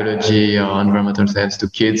biology or environmental science to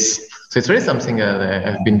kids. So it's really something that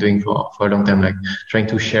I've been doing for a long time, like trying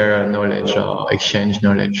to share knowledge or exchange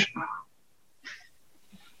knowledge.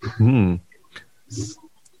 Hmm.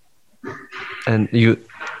 And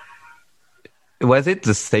was it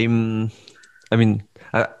the same? I mean,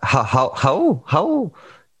 how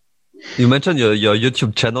you mentioned your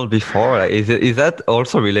YouTube channel before. Like, is that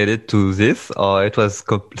also related to this, or it was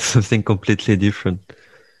something completely different?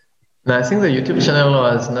 No, I think the YouTube channel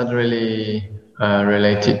was not really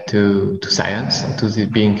related to science,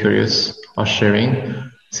 being curious or sharing.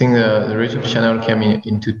 I think the YouTube channel came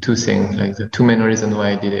into two things, like the two main reasons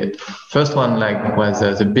why I did it. First one, like, was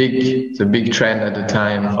the big trend at the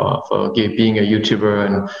time for being a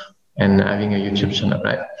YouTuber and having a YouTube channel,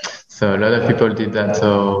 right? So a lot of people did that,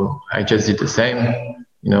 so I just did the same.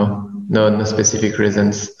 No specific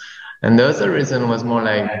reasons. And the other reason was more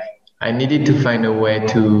like I needed to find a way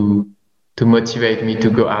to motivate me to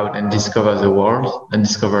go out and discover the world and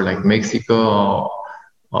discover like Mexico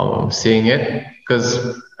or seeing it,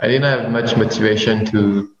 because I didn't have much motivation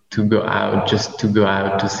to go out, just to go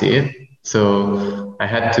out to see it. So I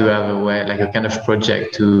had to have a way, like a kind of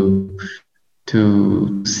project to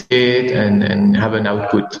see it and have an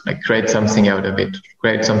output, like create something out of it,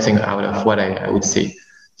 create something out of what I would see.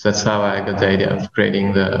 So that's how I got the idea of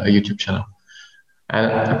creating a YouTube channel. And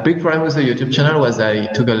a big problem with the YouTube channel was that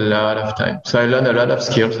it took a lot of time. So I learned a lot of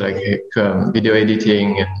skills like video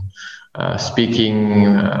editing and speaking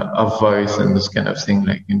of voice and this kind of thing,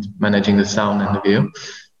 like managing the sound and the video.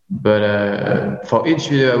 But for each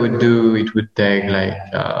video I would do, it would take like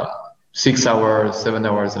 6 hours, 7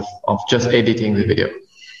 hours of just editing the video.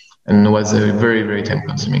 And it was very, very time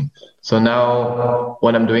consuming. So now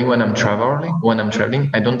what I'm doing when I'm traveling,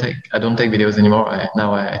 I don't take videos anymore.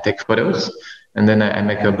 Now I take photos. And then I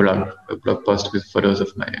make a blog post with photos of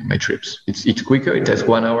my trips. It's quicker, it takes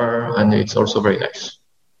 1 hour, and it's also very nice.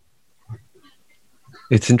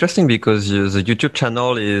 It's interesting because the YouTube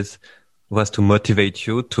channel was to motivate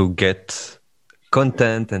you to get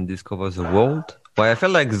content and discover the world. While I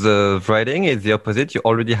feel like the writing is the opposite. You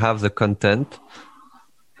already have the content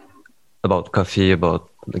about coffee, about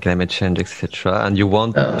climate change, etc., and you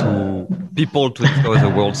want people to discover the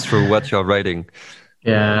world through what you're writing.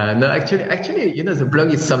 Yeah, no, actually, the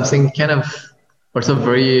blog is something kind of also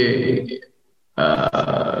very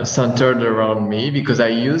centered around me, because I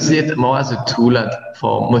use it more as a tool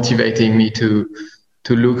for motivating me to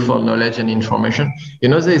look for knowledge and information.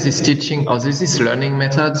 There's this teaching or there's this learning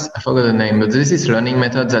methods. I forgot the name, but there's this learning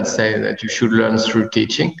methods that say that you should learn through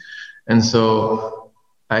teaching. And so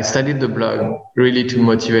I studied the blog really to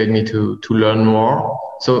motivate me to learn more.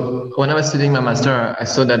 So when I was studying my master, I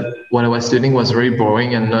saw that what I was studying was very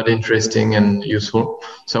boring and not interesting and useful.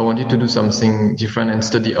 So I wanted to do something different and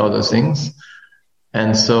study other things.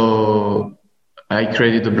 And so I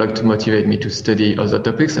created the blog to motivate me to study other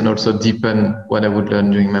topics and also deepen what I would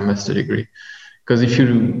learn during my master degree. Because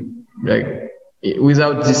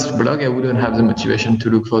without this blog, I wouldn't have the motivation to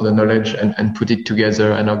look for the knowledge and put it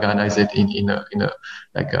together and organize it in a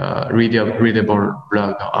readable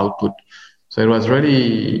blog or output. So it was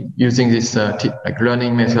really using this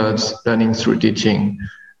learning methods, learning through teaching,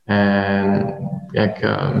 and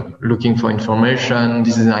looking for information,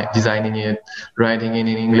 designing it, writing it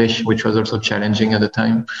in English, which was also challenging at the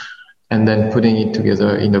time, and then putting it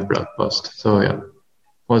together in a blog post. So yeah, it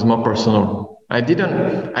was more personal.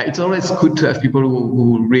 It's always good to have people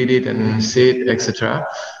who read it and see it, etc.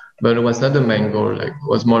 But it was not the main goal. It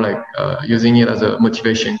was more like using it as a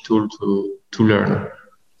motivation tool to learn.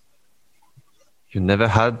 You never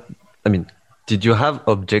had, did you have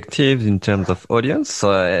objectives in terms of audience?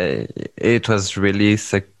 It was really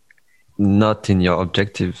not in your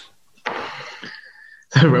objective.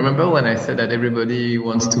 I remember when I said that everybody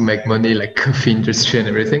wants to make money, like coffee industry and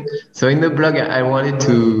everything. So in the blog, I wanted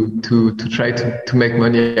to try to make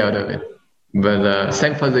money out of it. But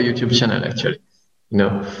same for the YouTube channel, actually.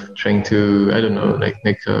 Trying to,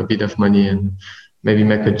 make a bit of money and maybe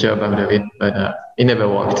make a job out of it. But it never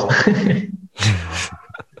worked.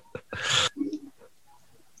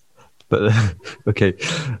 But okay,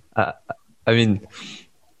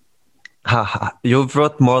 you've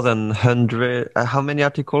wrote more than 100. How many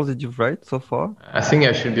articles did you write so far? I think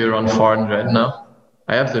I should be around 400 now.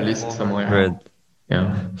 I have the list somewhere. 400.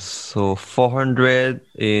 Yeah. So 400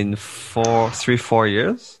 in 4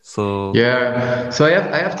 years. So yeah. So I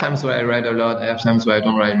have times where I write a lot. I have times where I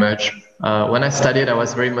don't write much. When I studied, I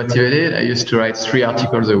was very motivated. I used to write 3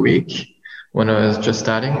 articles a week. when I was just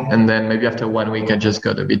starting. And then maybe after 1 week, I just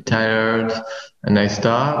got a bit tired and I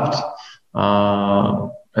stopped.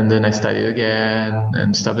 And then I studied again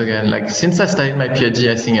and stopped again. Like since I started my PhD,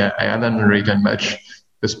 I think I haven't really done much.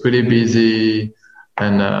 It was pretty busy,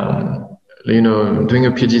 and doing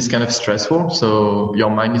a PhD is kind of stressful. So your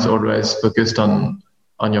mind is always focused on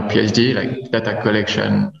your PhD, like data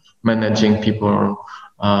collection, managing people,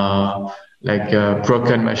 broken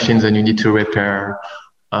machines that you need to repair,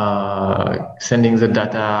 sending the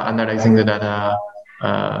data, analyzing the data,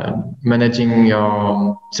 managing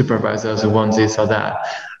your supervisors who want this or that.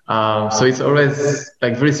 So it's always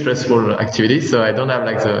like very stressful activity. So I don't have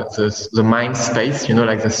like the mind space,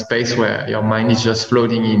 like the space where your mind is just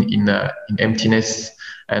floating in emptiness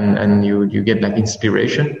and you get like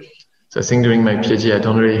inspiration. So I think during my PhD, I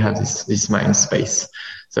don't really have this mind space.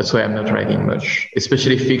 So that's why I'm not writing much,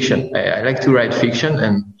 especially fiction. I like to write fiction,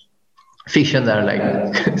 and fictions are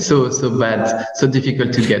like so bad, so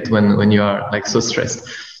difficult to get when you are like so stressed.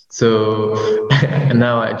 So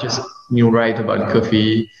now I just write about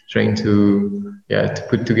coffee, trying to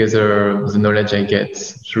put together the knowledge I get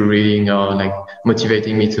through reading, or like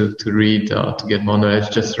motivating me to read or to get more knowledge,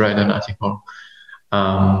 just write an article.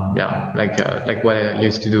 Like what I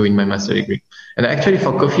used to do in my master degree. And actually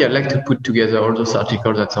for coffee, I'd like to put together all those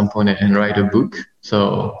articles at some point and write a book.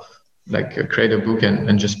 So create a book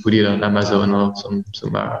and just put it on Amazon or some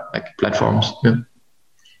like platforms. Yeah.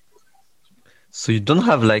 So you don't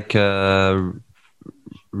have like a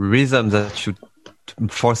rhythm that you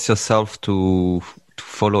force yourself to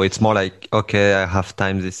follow. It's more like, okay, I have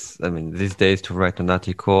time these days to write an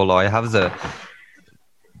article, or I have the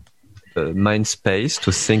mind space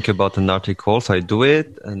to think about an article, so I do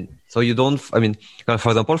it. And so you don't, for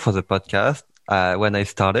example, for the podcast, when I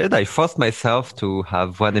started, I forced myself to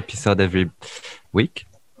have one episode every week.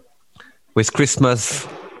 With Christmas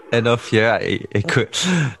end of year, I could,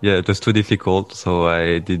 it was too difficult, so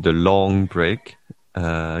I did a long break.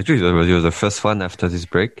 Actually, it was the first one after this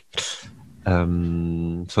break.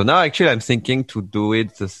 So now actually I'm thinking to do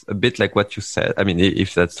it just a bit like what you said.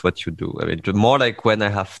 If that's what you do, more like when I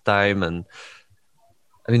have time, and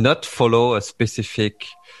not follow a specific,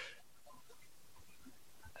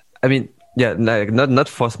 not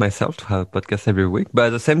force myself to have a podcast every week. But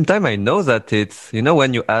at the same time, I know that it's,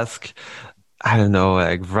 when you ask, I don't know,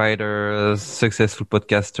 like writers, successful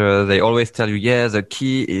podcasters, they always tell you, the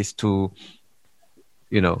key is to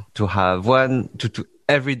have to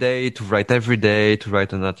every day, to write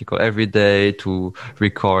an article every day, to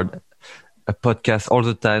record a podcast all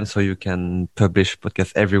the time, so you can publish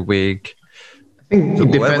podcasts every week. I think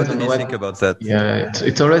it depends what do you think about that? Yeah,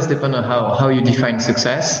 it's always depends on how you define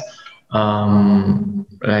success.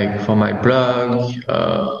 Like for my blog,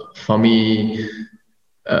 for me,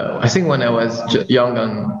 I think when I was young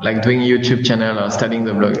and like doing a YouTube channel or starting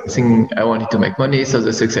the blog, I think I wanted to make money, so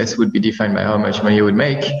the success would be defined by how much money you would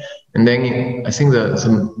make. And then I think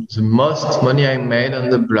the most money I made on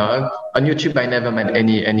the blog, on YouTube, I never made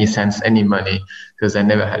any money because I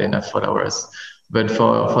never had enough followers. But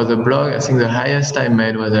for the blog, I think the highest I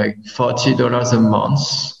made was like $40 a month.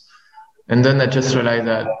 And then I just realized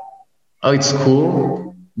that, it's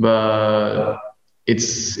cool, but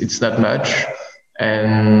it's not much.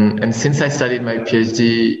 And since I studied my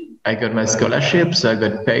PhD, I got my scholarship, so I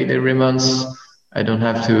got paid every month. I don't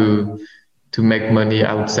have to make money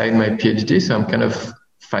outside my PhD, so I'm kind of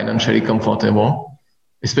financially comfortable,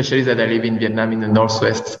 especially that I live in Vietnam, in the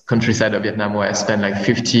northwest countryside of Vietnam, where I spend like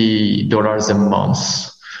 $50 a month.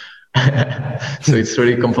 So it's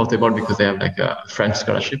really comfortable because I have like a French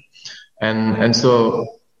scholarship. And so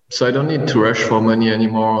I don't need to rush for money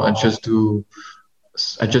anymore. I just do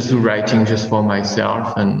writing just for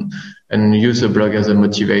myself and use the blog as a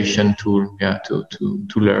motivation tool,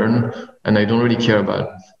 to learn. And I don't really care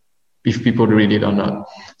about if people read it or not.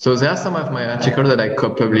 So there are some of my articles that I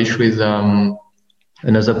co-publish with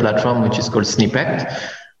another platform, which is called Snippet.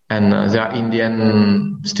 And they are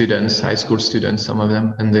Indian students, high school students, some of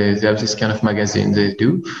them. And they have this kind of magazine they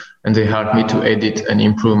do. And they help me to edit and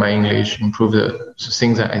improve my English, improve the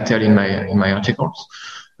things that I tell in my articles.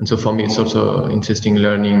 And so for me, it's also an interesting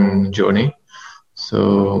learning journey.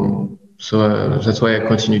 So that's why I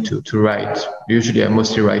continue to write. Usually I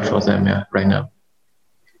mostly write for them, right now.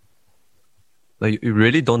 Like, you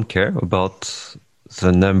really don't care about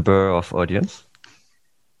the number of audience?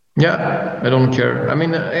 Yeah, I don't care. I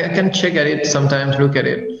can check at it sometimes, look at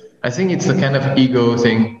it. I think it's a kind of ego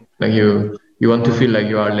thing. Like you want to feel like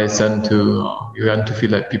you are listened to, you want to feel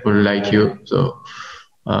like people like you. So,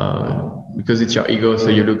 because it's your ego, so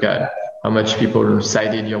you look at how much people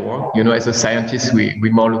cited your work. As a scientist, we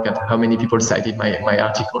more look at how many people cited my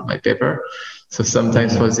article, my paper. So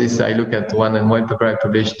sometimes for this, I look at one paper I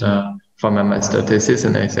published for my master thesis,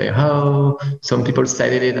 and I say, "Oh, some people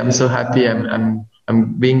cited it. I'm so happy. I'm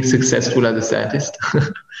being successful as a scientist."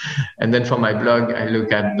 And then for my blog, I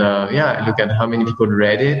look at how many people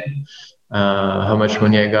read it, how much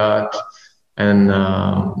money I got, and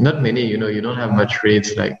not many. You don't have much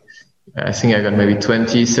reads. Like I think I got maybe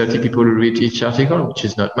 20, 30 people who read each article, which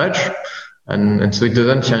is not much. And so it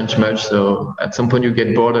doesn't change much. So at some point you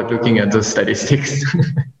get bored of looking at those statistics.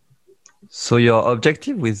 So your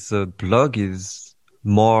objective with the blog is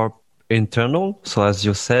more internal. So as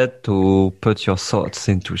you said, to put your thoughts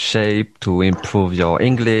into shape, to improve your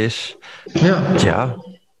English. Yeah.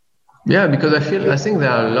 Yeah, because I think there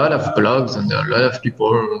are a lot of blogs and there are a lot of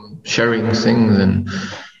people sharing things, and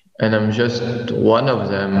I'm just one of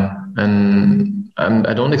them. And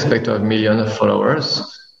I don't expect to have millions of followers.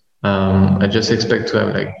 I just expect to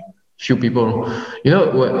have like few people.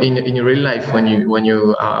 In your real life, when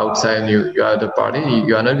you are outside, you are at a party,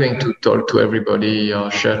 you are not going to talk to everybody or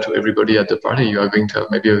share to everybody at the party. You are going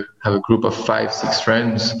to have a group of 5-6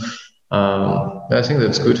 friends. I think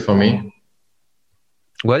that's good for me.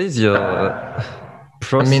 What is your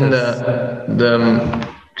process? I mean,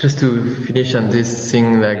 just to finish on this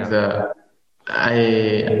thing,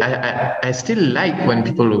 I still like when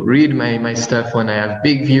people read my stuff, when I have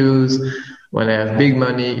big views, when I have big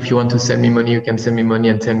money. If you want to send me money, you can send me money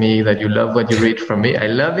and tell me that you love what you read from me. I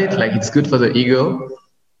love it. Like, it's good for the ego.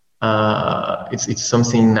 It's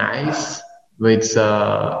something nice, but it's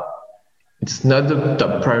not the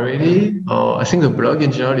top priority. I think the blog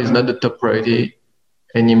in general is not the top priority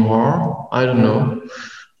anymore. I don't know.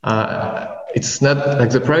 It's not like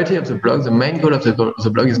the priority of the blog. The main goal of the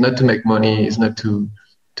blog is not to make money. It's not to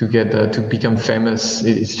get to become famous.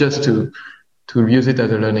 It's just to use it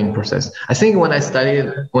as a learning process. I think when I studied,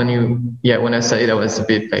 I was a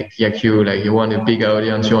bit like you. Like, you want a big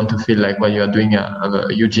audience. You want to feel like what you are doing have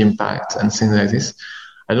a huge impact and things like this.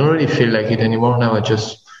 I don't really feel like it anymore now. I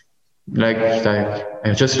just like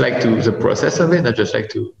the process of it. I just like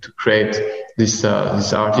to create this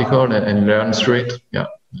article and learn through it. Yeah,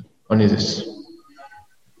 only this.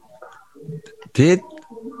 Did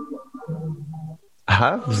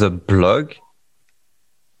have the blog,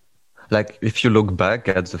 like, if you look back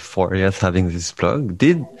at the 4 years having this blog,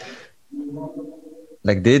 did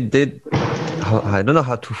I don't know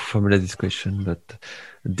how to formulate this question, but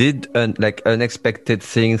did unexpected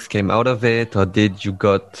things came out of it, or did you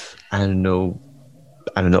got I don't know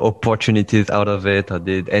opportunities out of it, or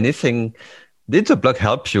did the blog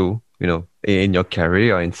help you in your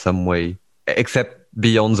career or in some way, except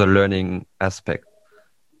beyond the learning aspect?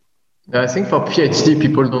 I think for PhD,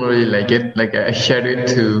 people don't really like it. Like, I shared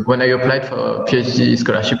it when I applied for a PhD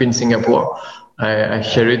scholarship in Singapore. I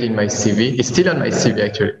shared it in my CV. It's still on my CV,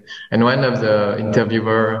 actually. And one of the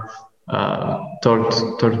interviewer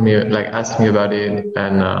told me, like, asked me about it,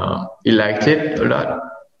 and he liked it a lot.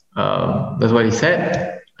 That's what he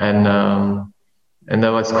said, and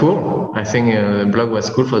that was cool. I think the blog was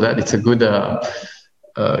cool for that. It's a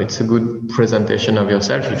good presentation of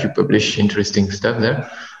yourself if you publish interesting stuff there.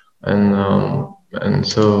 And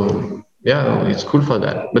so, yeah, it's cool for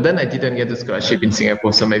that. But then I didn't get the scholarship in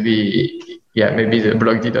Singapore, so maybe the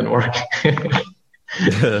blog didn't work.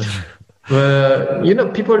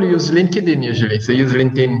 But, people use LinkedIn usually. So use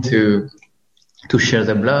LinkedIn to share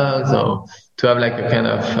their blogs, or to have like a kind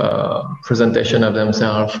of presentation of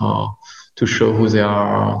themselves, or to show who they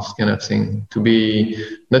are, this kind of thing.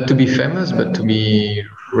 Not to be famous, but to be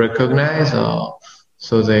recognized, or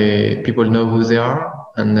so people know who they are,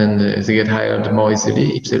 and then they get hired more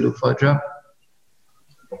easily if they look for a job.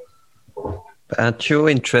 Aren't you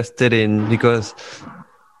interested in, because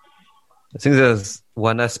I think there's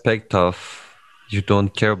one aspect of you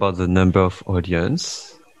don't care about the number of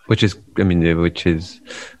audience, which is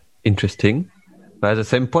interesting. But at the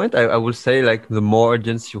same point, I would say, like, the more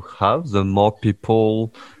audience you have, the more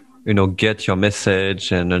people, get your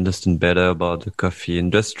message and understand better about the coffee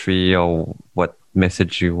industry or what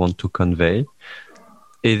message you want to convey.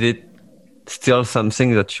 Is it still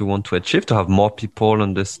something that you want to achieve, to have more people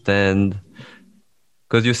understand?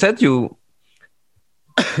 Because you said you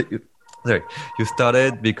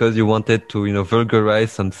started because you wanted to, vulgarize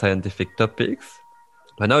some scientific topics.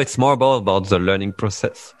 But now it's more about the learning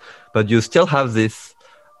process. But you still have this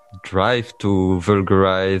drive to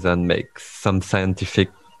vulgarize and make some scientific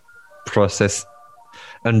process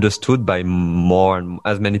understood by more and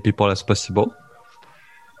as many people as possible.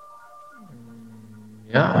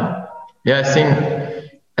 Yeah.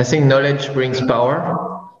 I think knowledge brings power.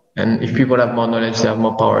 And if people have more knowledge, they have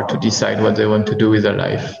more power to decide what they want to do with their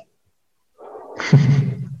life.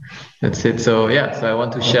 That's it. So I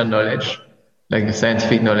want to share knowledge, like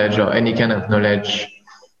scientific knowledge or any kind of knowledge.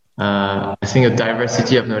 I think a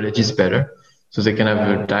diversity of knowledge is better. So they can have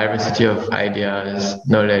a diversity of ideas,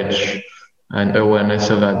 knowledge, and awareness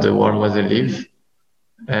about the world where they live.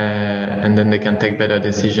 And then they can take better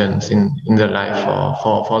decisions in their life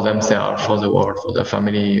or for themselves, for the world, for their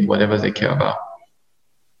family, whatever they care about.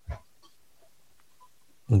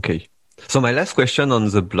 Okay. So my last question on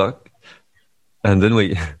the blog, and then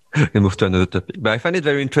we move to another topic. But I find it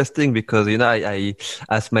very interesting because, I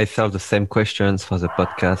ask myself the same questions for the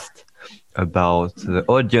podcast about the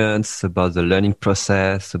audience, about the learning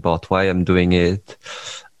process, about why I'm doing it,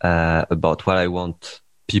 about what I want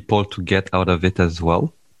people to get out of it as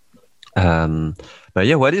well. But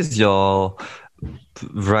yeah, what is your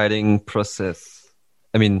writing process?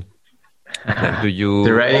 I mean, do you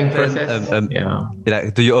the writing process?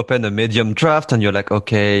 Do you open a Medium draft and you're like,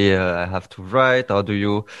 okay, I have to write, or do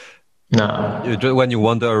you? No. When you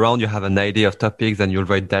wander around, you have an idea of topics and you'll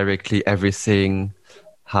write directly everything.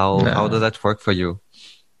 How does that work for you?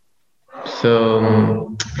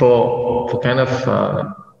 So for kind of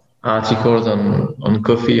articles on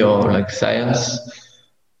coffee or like science,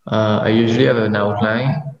 I usually have an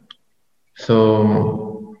outline.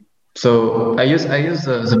 So I use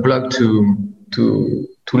the blog to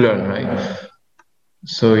learn, right?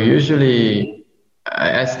 So usually I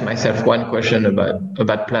ask myself one question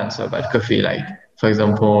about plants or about coffee, like for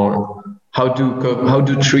example, how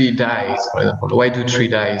do tree dies? For example, why do tree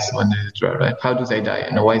dies when they dry, right? How do they die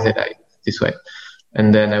and why they die this way?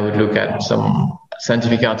 And then I would look at some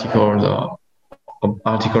scientific articles or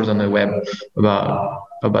articles on the web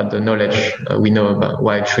about the knowledge we know about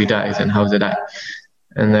why a tree dies and how they die.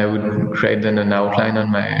 And I would create then an outline on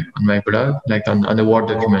my blog, like on a Word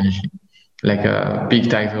document, like big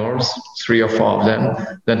titles, 3 or 4 of them.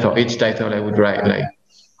 Then for each title, I would write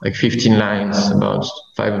like 15 lines, about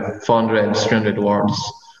 400, 300 words.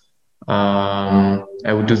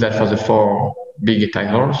 I would do that for the 4 big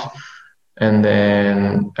titles. And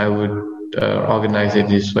then I would organize it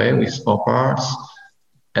this way with 4 parts.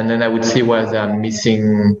 And then I would see where there are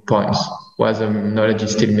missing points, where the knowledge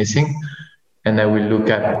is still missing. And I will look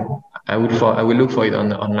for it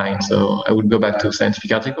online. So I would go back to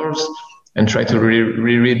scientific articles and try to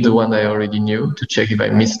reread the one I already knew to check if I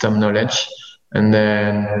missed some knowledge. And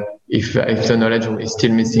then if the knowledge is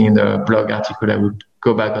still missing in the blog article, I would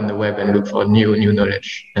go back on the web and look for new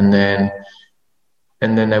knowledge. And then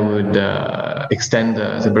I would extend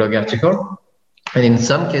the blog article. And in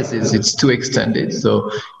some cases, it's too extended.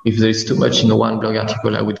 So if there is too much in one blog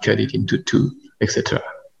article, I would cut it into 2, etc.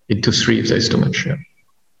 Into 3 if there is too much. Yeah.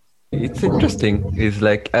 It's interesting. It's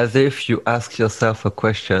like as if you ask yourself a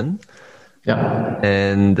question. Yeah.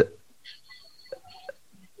 And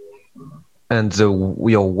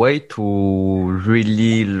your way to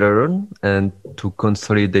really learn and to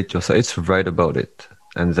consolidate yourself, it's write about it.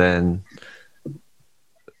 And then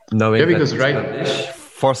knowing that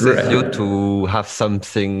forces you to have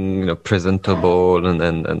something presentable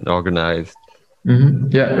and organized. Mm-hmm.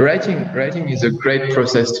 Yeah, writing is a great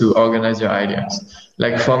process to organize your ideas.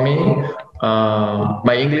 Like for me,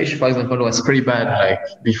 my English, for example, was pretty bad.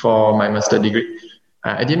 Like before my master degree,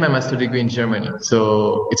 I did my master degree in Germany.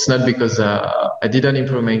 So it's not because I didn't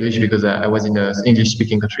improve my English because I was in an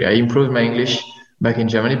English-speaking country. I improved my English back in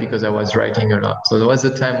Germany because I was writing a lot. So there was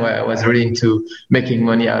a time where I was really into making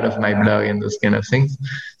money out of my blog and those kind of things.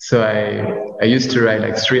 So I used to write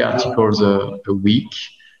like 3 articles a week.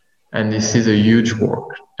 And this is a huge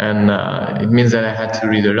work. And it means that I had to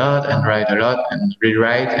read a lot and write a lot and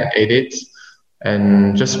rewrite and edit.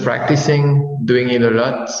 And just practicing, doing it a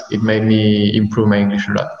lot, it made me improve my English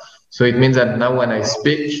a lot. So it means that now when I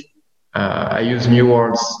speak, I use new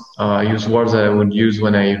words, I use words that I would use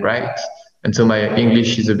when I write. And so my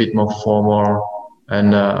English is a bit more formal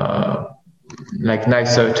and like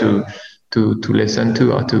nicer to listen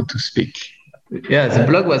to or to speak. Yeah, the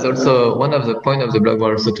blog was also one of the points of the blog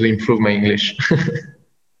was also to improve my English.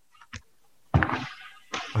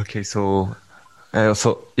 Okay, so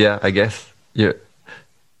I guess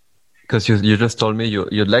because you just told me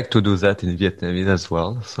you'd like to do that in Vietnamese as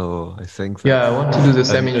well. So I think I want to do the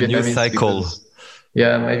same in Vietnamese. New cycle.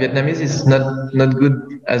 My Vietnamese is not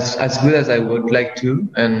good as good as I would like to,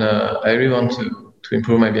 and I really want to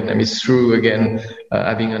improve my Vietnamese through again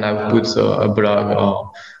having an output, so a blog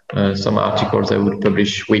or some articles I would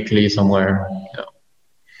publish weekly somewhere.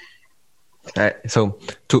 So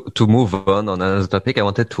to move on another topic, I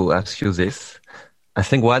wanted to ask you this. I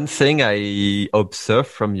think one thing I observed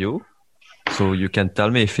from you so you can tell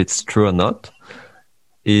me if it's true or not,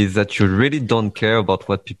 is that you really don't care about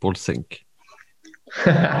what people think.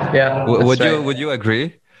 Yeah, Would you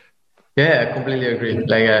agree? Yeah, I completely agree.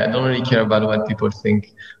 Like, I don't really care about what people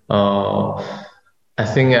think. Uh, I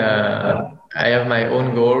think I have my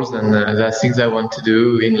own goals, and there are things I want to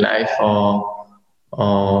do in life, or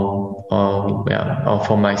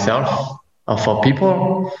for myself, or for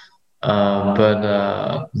people.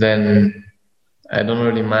 But then I don't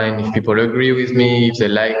really mind if people agree with me, if they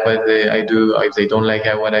like I do, or if they don't like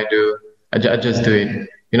what I do. I just do it,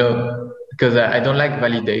 because I don't like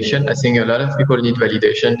validation. I think a lot of people need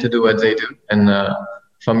validation to do what they do. And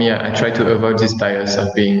for me, I try to avoid this bias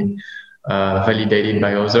of being validated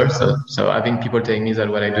by others. So having people telling me that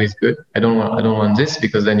what I do is good, I don't want this,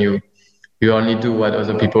 because then you only do what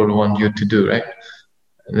other people want you to do, right?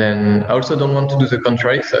 Then I also don't want to do the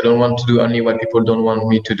contrary. So I don't want to do only what people don't want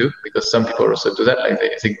me to do, because some people also do that. Like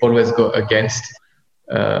they always go against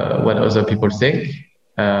what other people think.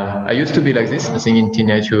 I used to be like this, I think, in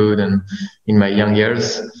teenagehood and in my young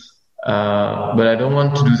years. But I don't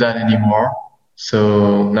want to do that anymore.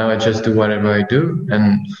 So now I just do whatever I do,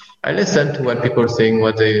 and I listen to what people think,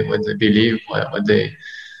 what they believe, what they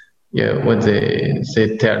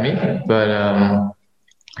tell me. But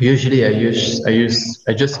usually I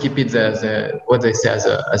just keep it as what they say,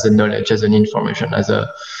 as a knowledge, as an information, as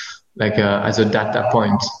a data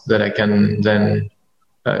point that I can then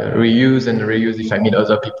reuse if I meet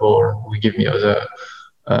other people who give me other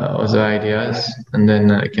ideas, and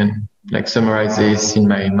then I can summarize this in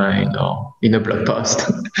my mind or in a blog post,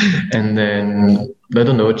 and then I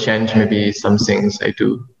don't know, change maybe some things I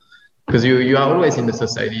do. Because you are always in the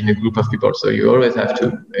society, in a group of people, so you always have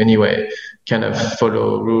to anyway kind of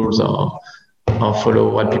follow rules or follow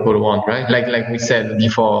what people want, right? Like we said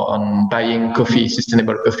before on buying coffee,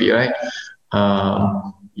 sustainable coffee, right?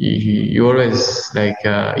 You always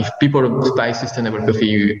if people buy sustainable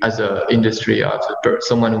coffee as an industry or as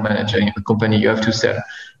someone who manages a company, you have to sell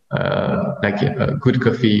a good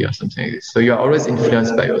coffee or something like this. So you are always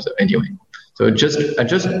influenced by others anyway. So I just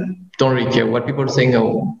don't really care what people think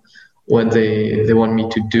or what they want me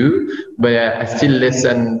to do, but I still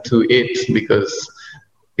listen to it,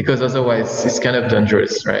 because otherwise it's kind of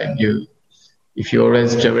dangerous, right? If you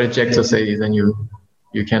always reject society, then you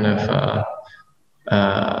kind of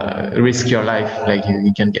risk your life. Like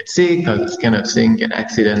you can get sick or this kind of thing, get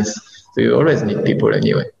accidents. So you always need people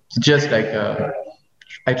anyway. It's just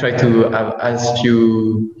I try to have as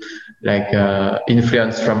few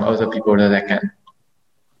influence from other people as I can.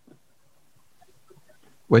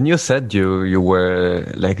 When you said you were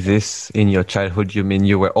like this in your childhood, you mean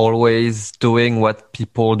you were always doing what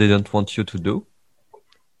people didn't want you to do?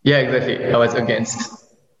 Yeah, exactly. I was against.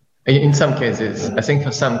 In some cases, I think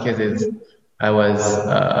for some cases, I was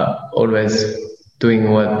always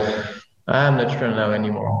doing what I'm not sure now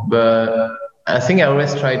anymore. But I think I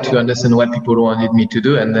always tried to understand what people wanted me to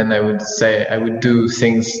do, and then I would do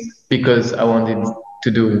things because I wanted to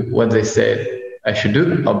do what they said I should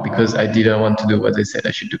do, or because I didn't want to do what they said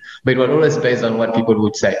I should do. But it was always based on what people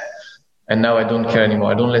would say. And now I don't care anymore.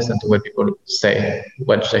 I don't listen to what people say,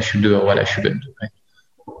 what I should do or what I shouldn't do. Right?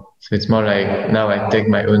 So it's more like now I take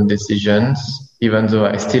my own decisions, even though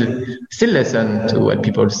I still listen to what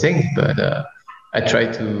people think, but I try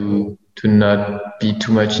to not be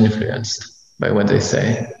too much influenced by what they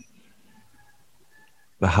say.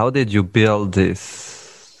 But how did you build this?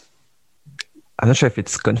 I'm not sure if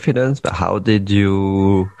it's confidence, but how did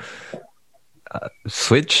you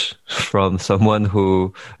switch from someone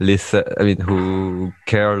who who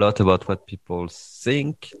care a lot about what people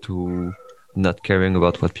think to not caring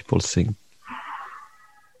about what people think?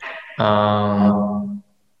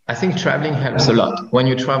 I think traveling helps a lot. When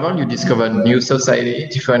you travel, you discover new society,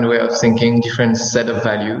 different way of thinking, different set of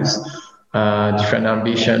values, different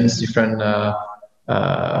ambitions, different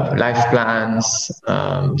life plans,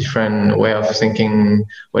 different way of thinking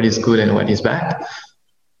what is good and what is bad.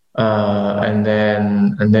 And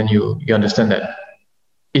then you understand that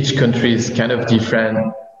each country is kind of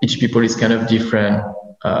different, each people is kind of different.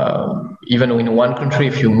 Even in one country,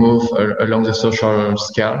 if you move along the social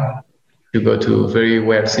scale, you go to very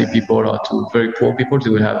wealthy people or to very poor people,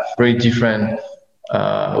 you will have very different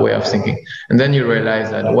way of thinking. And then you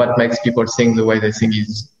realize that what makes people think the way they think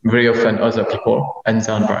is very often other people and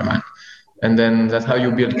the environment. And then that's how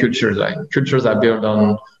you build cultures. Like cultures are built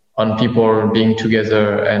on people being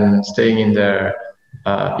together and staying in their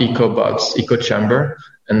echo chamber,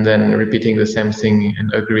 and then repeating the same thing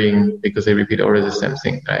and agreeing because they repeat always the same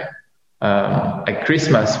thing, right? Like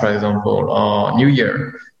Christmas, for example, or New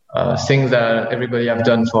Year, things that everybody have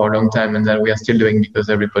done for a long time and that we are still doing because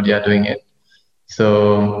everybody are doing it.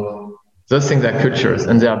 So those things are cultures,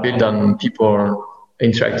 and they are built on people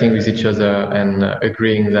interacting with each other and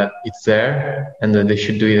agreeing that it's there and that they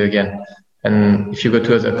should do it again. And if you go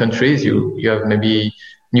to other countries, you have maybe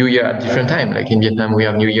New Year at different time. Like in Vietnam, we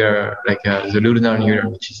have New Year, like the Lunar New Year,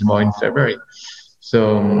 which is more in February.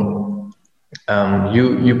 So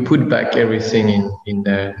you put back everything in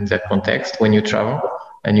that context when you travel,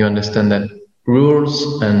 and you understand that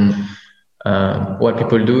rules and what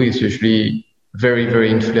people do is usually very, very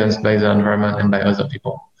influenced by the environment and by other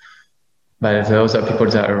people, by the other people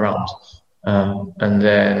that are around. And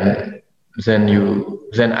then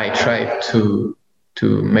I try to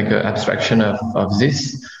make an abstraction of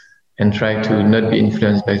this and try to not be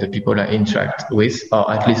influenced by the people I interact with, or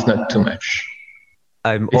at least not too much.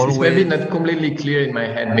 It's maybe not completely clear in my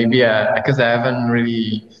head, maybe because I haven't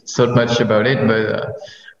really thought much about it, but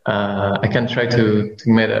I can try to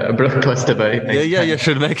make a blog post about it next time. You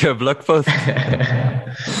should make a blog post.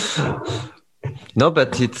 No,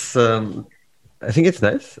 but it's I think it's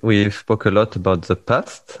nice. We spoke a lot about the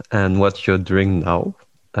past and what you're doing now.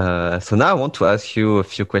 So now I want to ask you a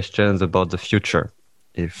few questions about the future,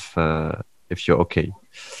 if you're okay.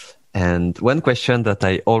 And one question that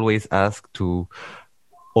I always ask to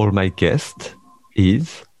all my guests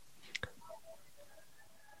is,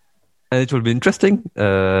 and it will be interesting,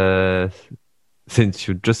 since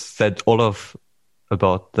you just said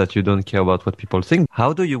about that you don't care about what people think.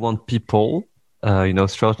 How do you want people,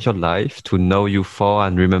 throughout your life to know you for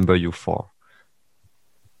and remember you for?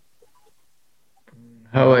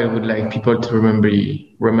 How I would like people to remember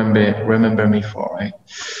me for, right?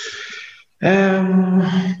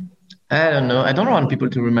 I don't know. I don't want people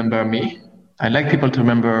to remember me. I like people to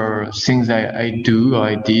remember things I do or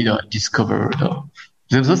I did or discovered.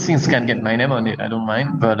 Those things can get my name on it. I don't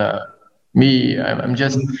mind. But me, I'm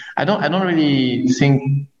just. I don't really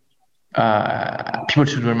think people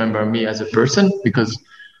should remember me as a person, because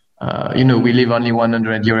we live only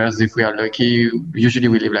 100 years if we are lucky. Usually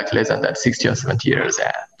we live like less than that, 60 or 70 years.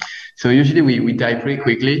 Yeah. So usually we die pretty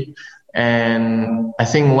quickly. And I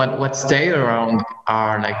think what stay around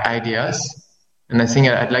are like ideas. And I think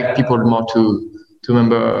I'd like people more to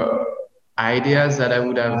remember ideas that I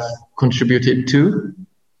would have contributed to.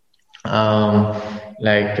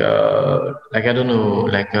 Like I don't know,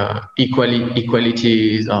 like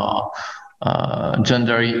equalities or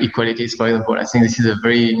gender equalities, for example. I think this is a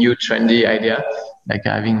very new trendy idea, like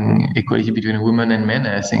having equality between women and men.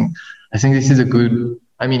 And I think this is a good.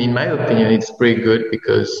 I mean, in my opinion, it's pretty good,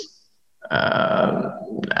 because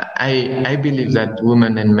I believe that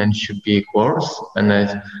women and men should be equals, and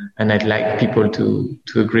I'd like people to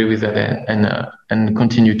agree with that and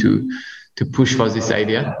continue to push for this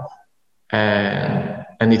idea.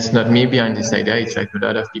 And it's not me behind this idea. It's like a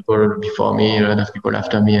lot of people before me, a lot of people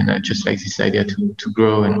after me, and I just like this idea to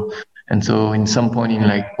grow. And so in some point in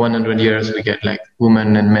like 100 years, we get like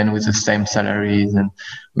women and men with the same salaries, and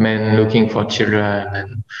men looking for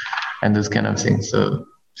children and those kind of things. So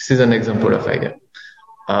this is an example of idea.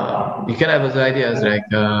 You can have other ideas, like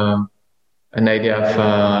an idea of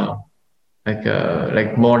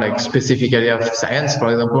like more like specific idea of science,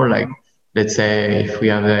 for example. Like, let's say if we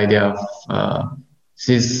have the idea of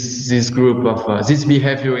this group of this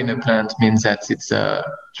behavior in a plant means that it's a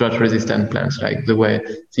drought-resistant plant. Like the way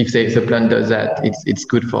if the plant does that, it's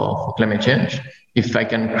good for climate change. If I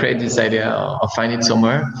can create this idea or find it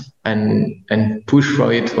somewhere and push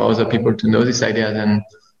for it for other people to know this idea,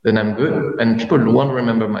 then I'm good. And people won't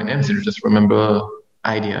remember my name; they'll just remember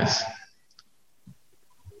ideas.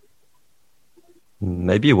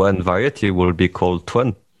 Maybe one variety will be called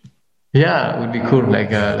Tuan. Yeah, it would be cool. Like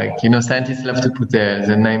scientists love to put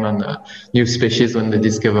their name on the new species when they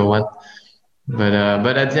discover one. But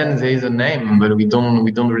at the end there is a name, but we don't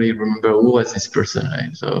really remember who was this person,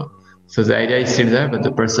 right? So the idea is still there, but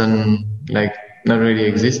the person like not really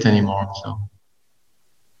exists anymore. So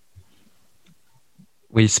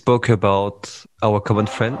we spoke about our common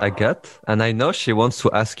friend Agathe, and I know she wants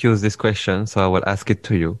to ask you this question, so I will ask it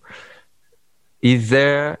to you. Is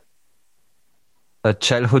there a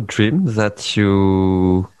childhood dream that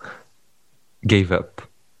you gave up?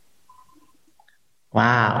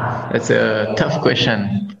 Wow, that's a tough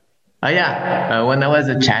question. When I was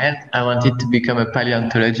a child, I wanted to become a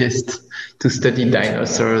paleontologist to study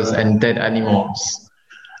dinosaurs and dead animals.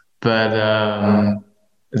 But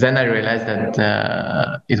then I realized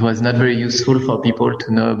that it was not very useful for people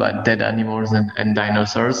to know about dead animals and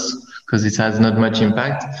dinosaurs, because it has not much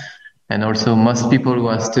impact. And also, most people who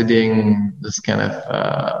are studying this kind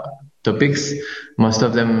of topics, most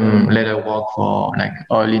of them later work for like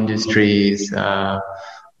oil industries, or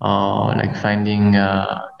like finding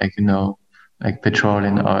like petrol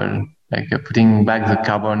and oil, like putting back the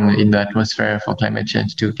carbon in the atmosphere for climate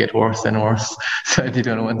change to get worse and worse. So I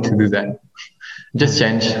didn't want to do that. Just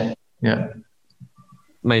change. Yeah.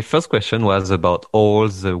 My first question was about all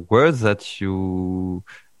the words that you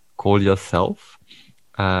call yourself.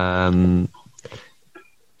 So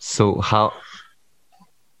how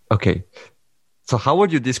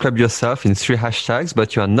would you describe yourself in 3 hashtags,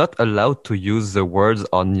 but you are not allowed to use the words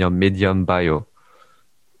on your Medium bio?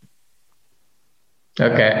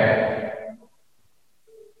 Okay.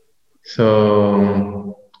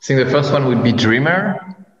 So I think the first one would be dreamer.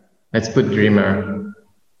 Let's put dreamer.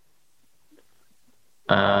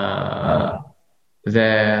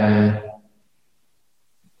 Then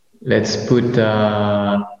let's put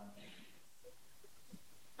I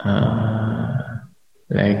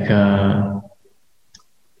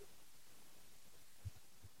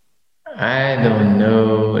don't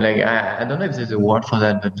know. Like I don't know if there's a word for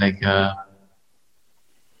that, but like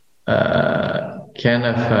kind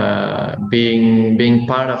of being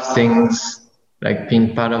part of things, like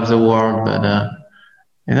being part of the world. But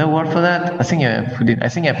is there a word for that? I think I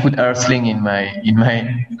put Earthling in my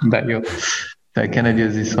bio, so I cannot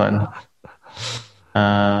use this one.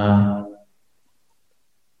 I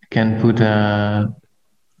can put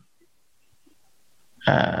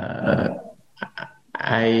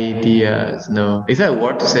ideas. No, is there a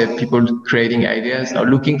word to say people creating ideas or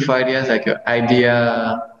looking for ideas, like an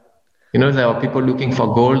idea? You know, there are people looking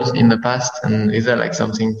for gold in the past, and is there like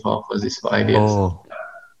something for ideas? Oh,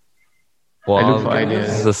 well, I look for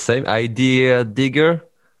ideas. The same idea digger.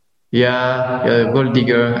 Yeah, gold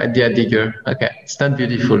digger, idea digger. Okay, it's not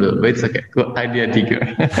beautiful though, but it's okay. Idea digger.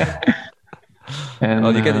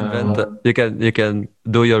 And you can invent. You can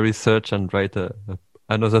do your research and write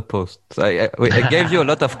another post. So I gave you a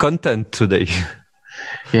lot of content today.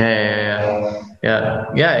 Yeah.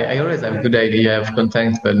 I always have a good idea of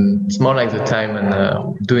content, but it's more like the time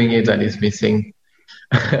and doing it that is missing.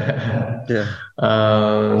 Yeah.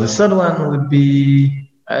 The third one would be,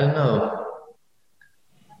 I don't know.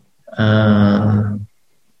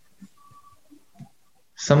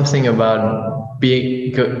 Something about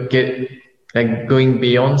going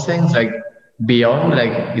beyond things, like beyond,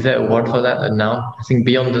 like, is there a word for that? A noun? I think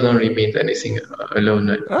beyond doesn't really mean anything alone.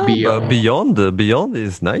 Like Beyond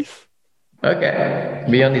is nice. Okay,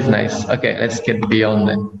 beyond is nice. Okay, let's get beyond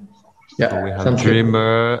then. Yeah, so we have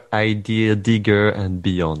dreamer, idea digger, and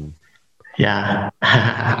beyond. Yeah.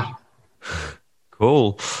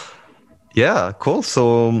 Cool. Yeah, cool.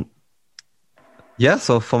 So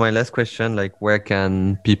for my last question, like, where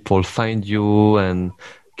can people find you, and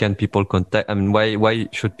can people contact? I mean, why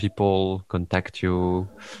should people contact you?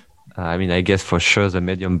 I mean, I guess for sure the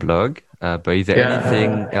Medium blog. But is there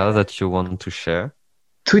anything else that you want to share?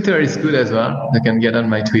 Twitter is good as well. You can get on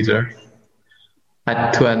my Twitter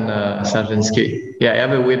at Tuan Sarzyński. Yeah, I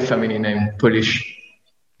have a weird family name, Polish.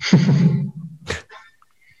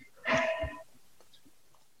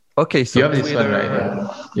 Okay, so you have Twitter, this one, right?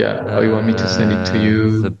 Yeah. Or you want me to send it to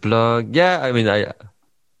you? The blog. Yeah, I mean,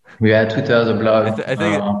 we had Twitter, the blog. I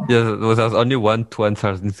think there was only one Tuan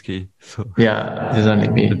Sarzyński. So yeah, there's only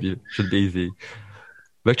me. Should be easy.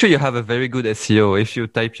 But actually, you have a very good SEO. If you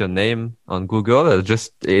type your name on Google, it's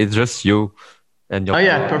just you and your. Oh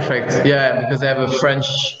yeah, perfect. Yeah, because I have a French.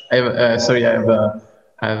 I have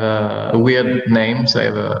a weird name. So I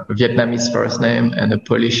have a Vietnamese first name and a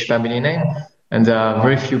Polish family name, and there are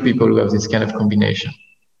very few people who have this kind of combination.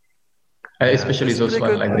 Especially those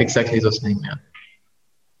ones, like exactly those names.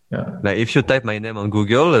 Yeah. Like if you type my name on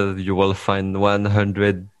Google, you will find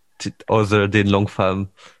 100 other Dinh Long Pham.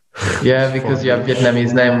 Yeah, because you have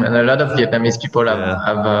Vietnamese name, and a lot of Vietnamese people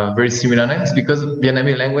have very similar names, because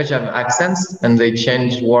Vietnamese language have accents and they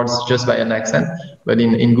change words just by an accent, but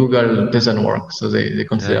in Google it doesn't work, so they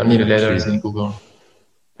consider only the letters in Google.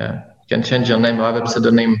 Yeah, you can change your name or have a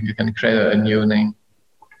pseudonym. You can create a new name.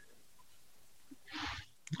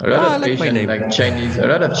 A lot of Asian, like Chinese, a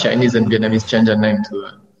lot of Chinese and Vietnamese change their name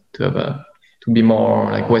to be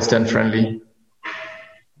more like Western friendly.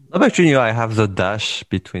 Actually, I have the dash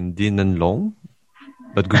between Dinh and Long,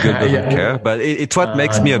 but Google doesn't care. But it's what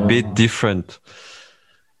makes me a bit different.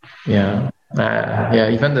 Yeah,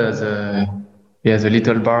 even the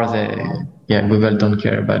little bars, Google don't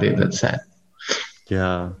care about it. That's sad.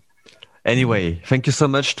 Yeah. Anyway, thank you so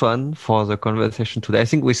much, Tuan, for the conversation today. I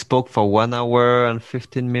think we spoke for 1 hour and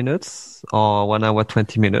 15 minutes or 1 hour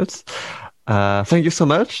 20 minutes. Thank you so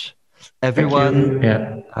much. Everyone,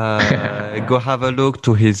 go have a look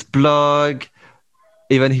to his blog.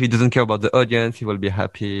 Even if he doesn't care about the audience, he will be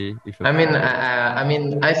happy.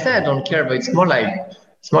 I say I don't care, but it's more like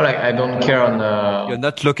I don't care on. You're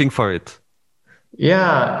not looking for it.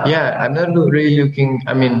 Yeah. I'm not really looking.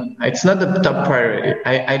 I mean, it's not the top priority.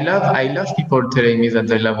 I love people telling me that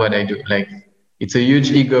they love what I do. Like, it's a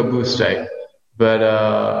huge ego boost, right? But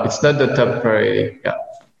it's not the top priority. Yeah.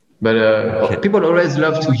 But Okay. people always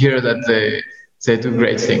love to hear that they do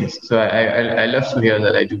great things. So I love to hear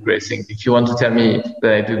that I do great things. If you want to tell me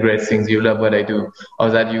that I do great things, you love what I do, or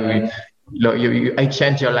that I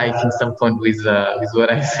change your life in some point with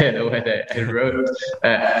what I said or what I wrote.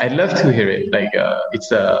 I'd love to hear it. Like it's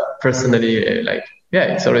personally like yeah,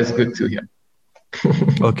 it's always good to hear.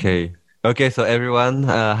 Okay. Okay, so everyone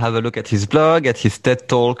have a look at his blog, at his TED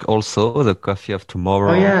Talk also, The Coffee of Oh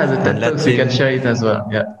Tomorrow. yeah, the And TED let Talks, you can him, share it as well.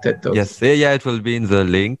 Yeah, TED Talks. yes, yeah, it will be in the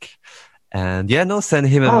link. And yeah, no, send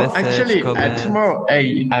him a Oh, message, actually, comment. tomorrow,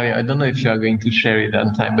 I don't know if you are going to share it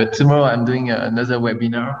on time, but tomorrow I'm doing another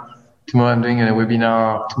webinar. Tomorrow I'm doing a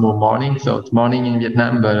webinar tomorrow morning, so it's morning in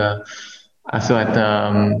Vietnam, but also at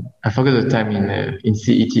I forgot the time in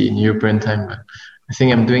CET in European time, but I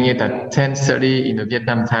think I'm doing it at 10:30 in the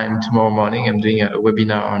Vietnam time tomorrow morning. I'm doing a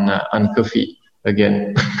webinar on coffee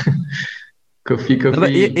again. No, but Coffee.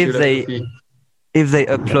 If you love coffee. if they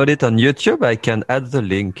upload it on YouTube, I can add the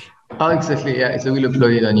link. Oh, exactly. Yeah, so we'll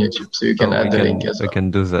upload it on YouTube, so you can So add the link as we well. can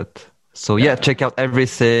do that. So yeah, Yeah. check out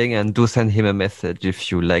everything and do send him a message if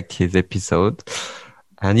you liked his episode.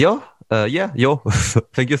 And yo,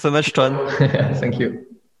 thank you so much, Ton. Thank you.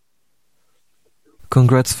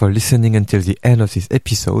 Congrats for listening until the end of this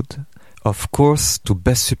episode. Of course, to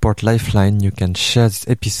best support Lifeline, you can share this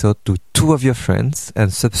episode to 2 of your friends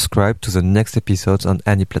and subscribe to the next episodes on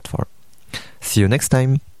any platform. See you next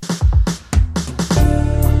time!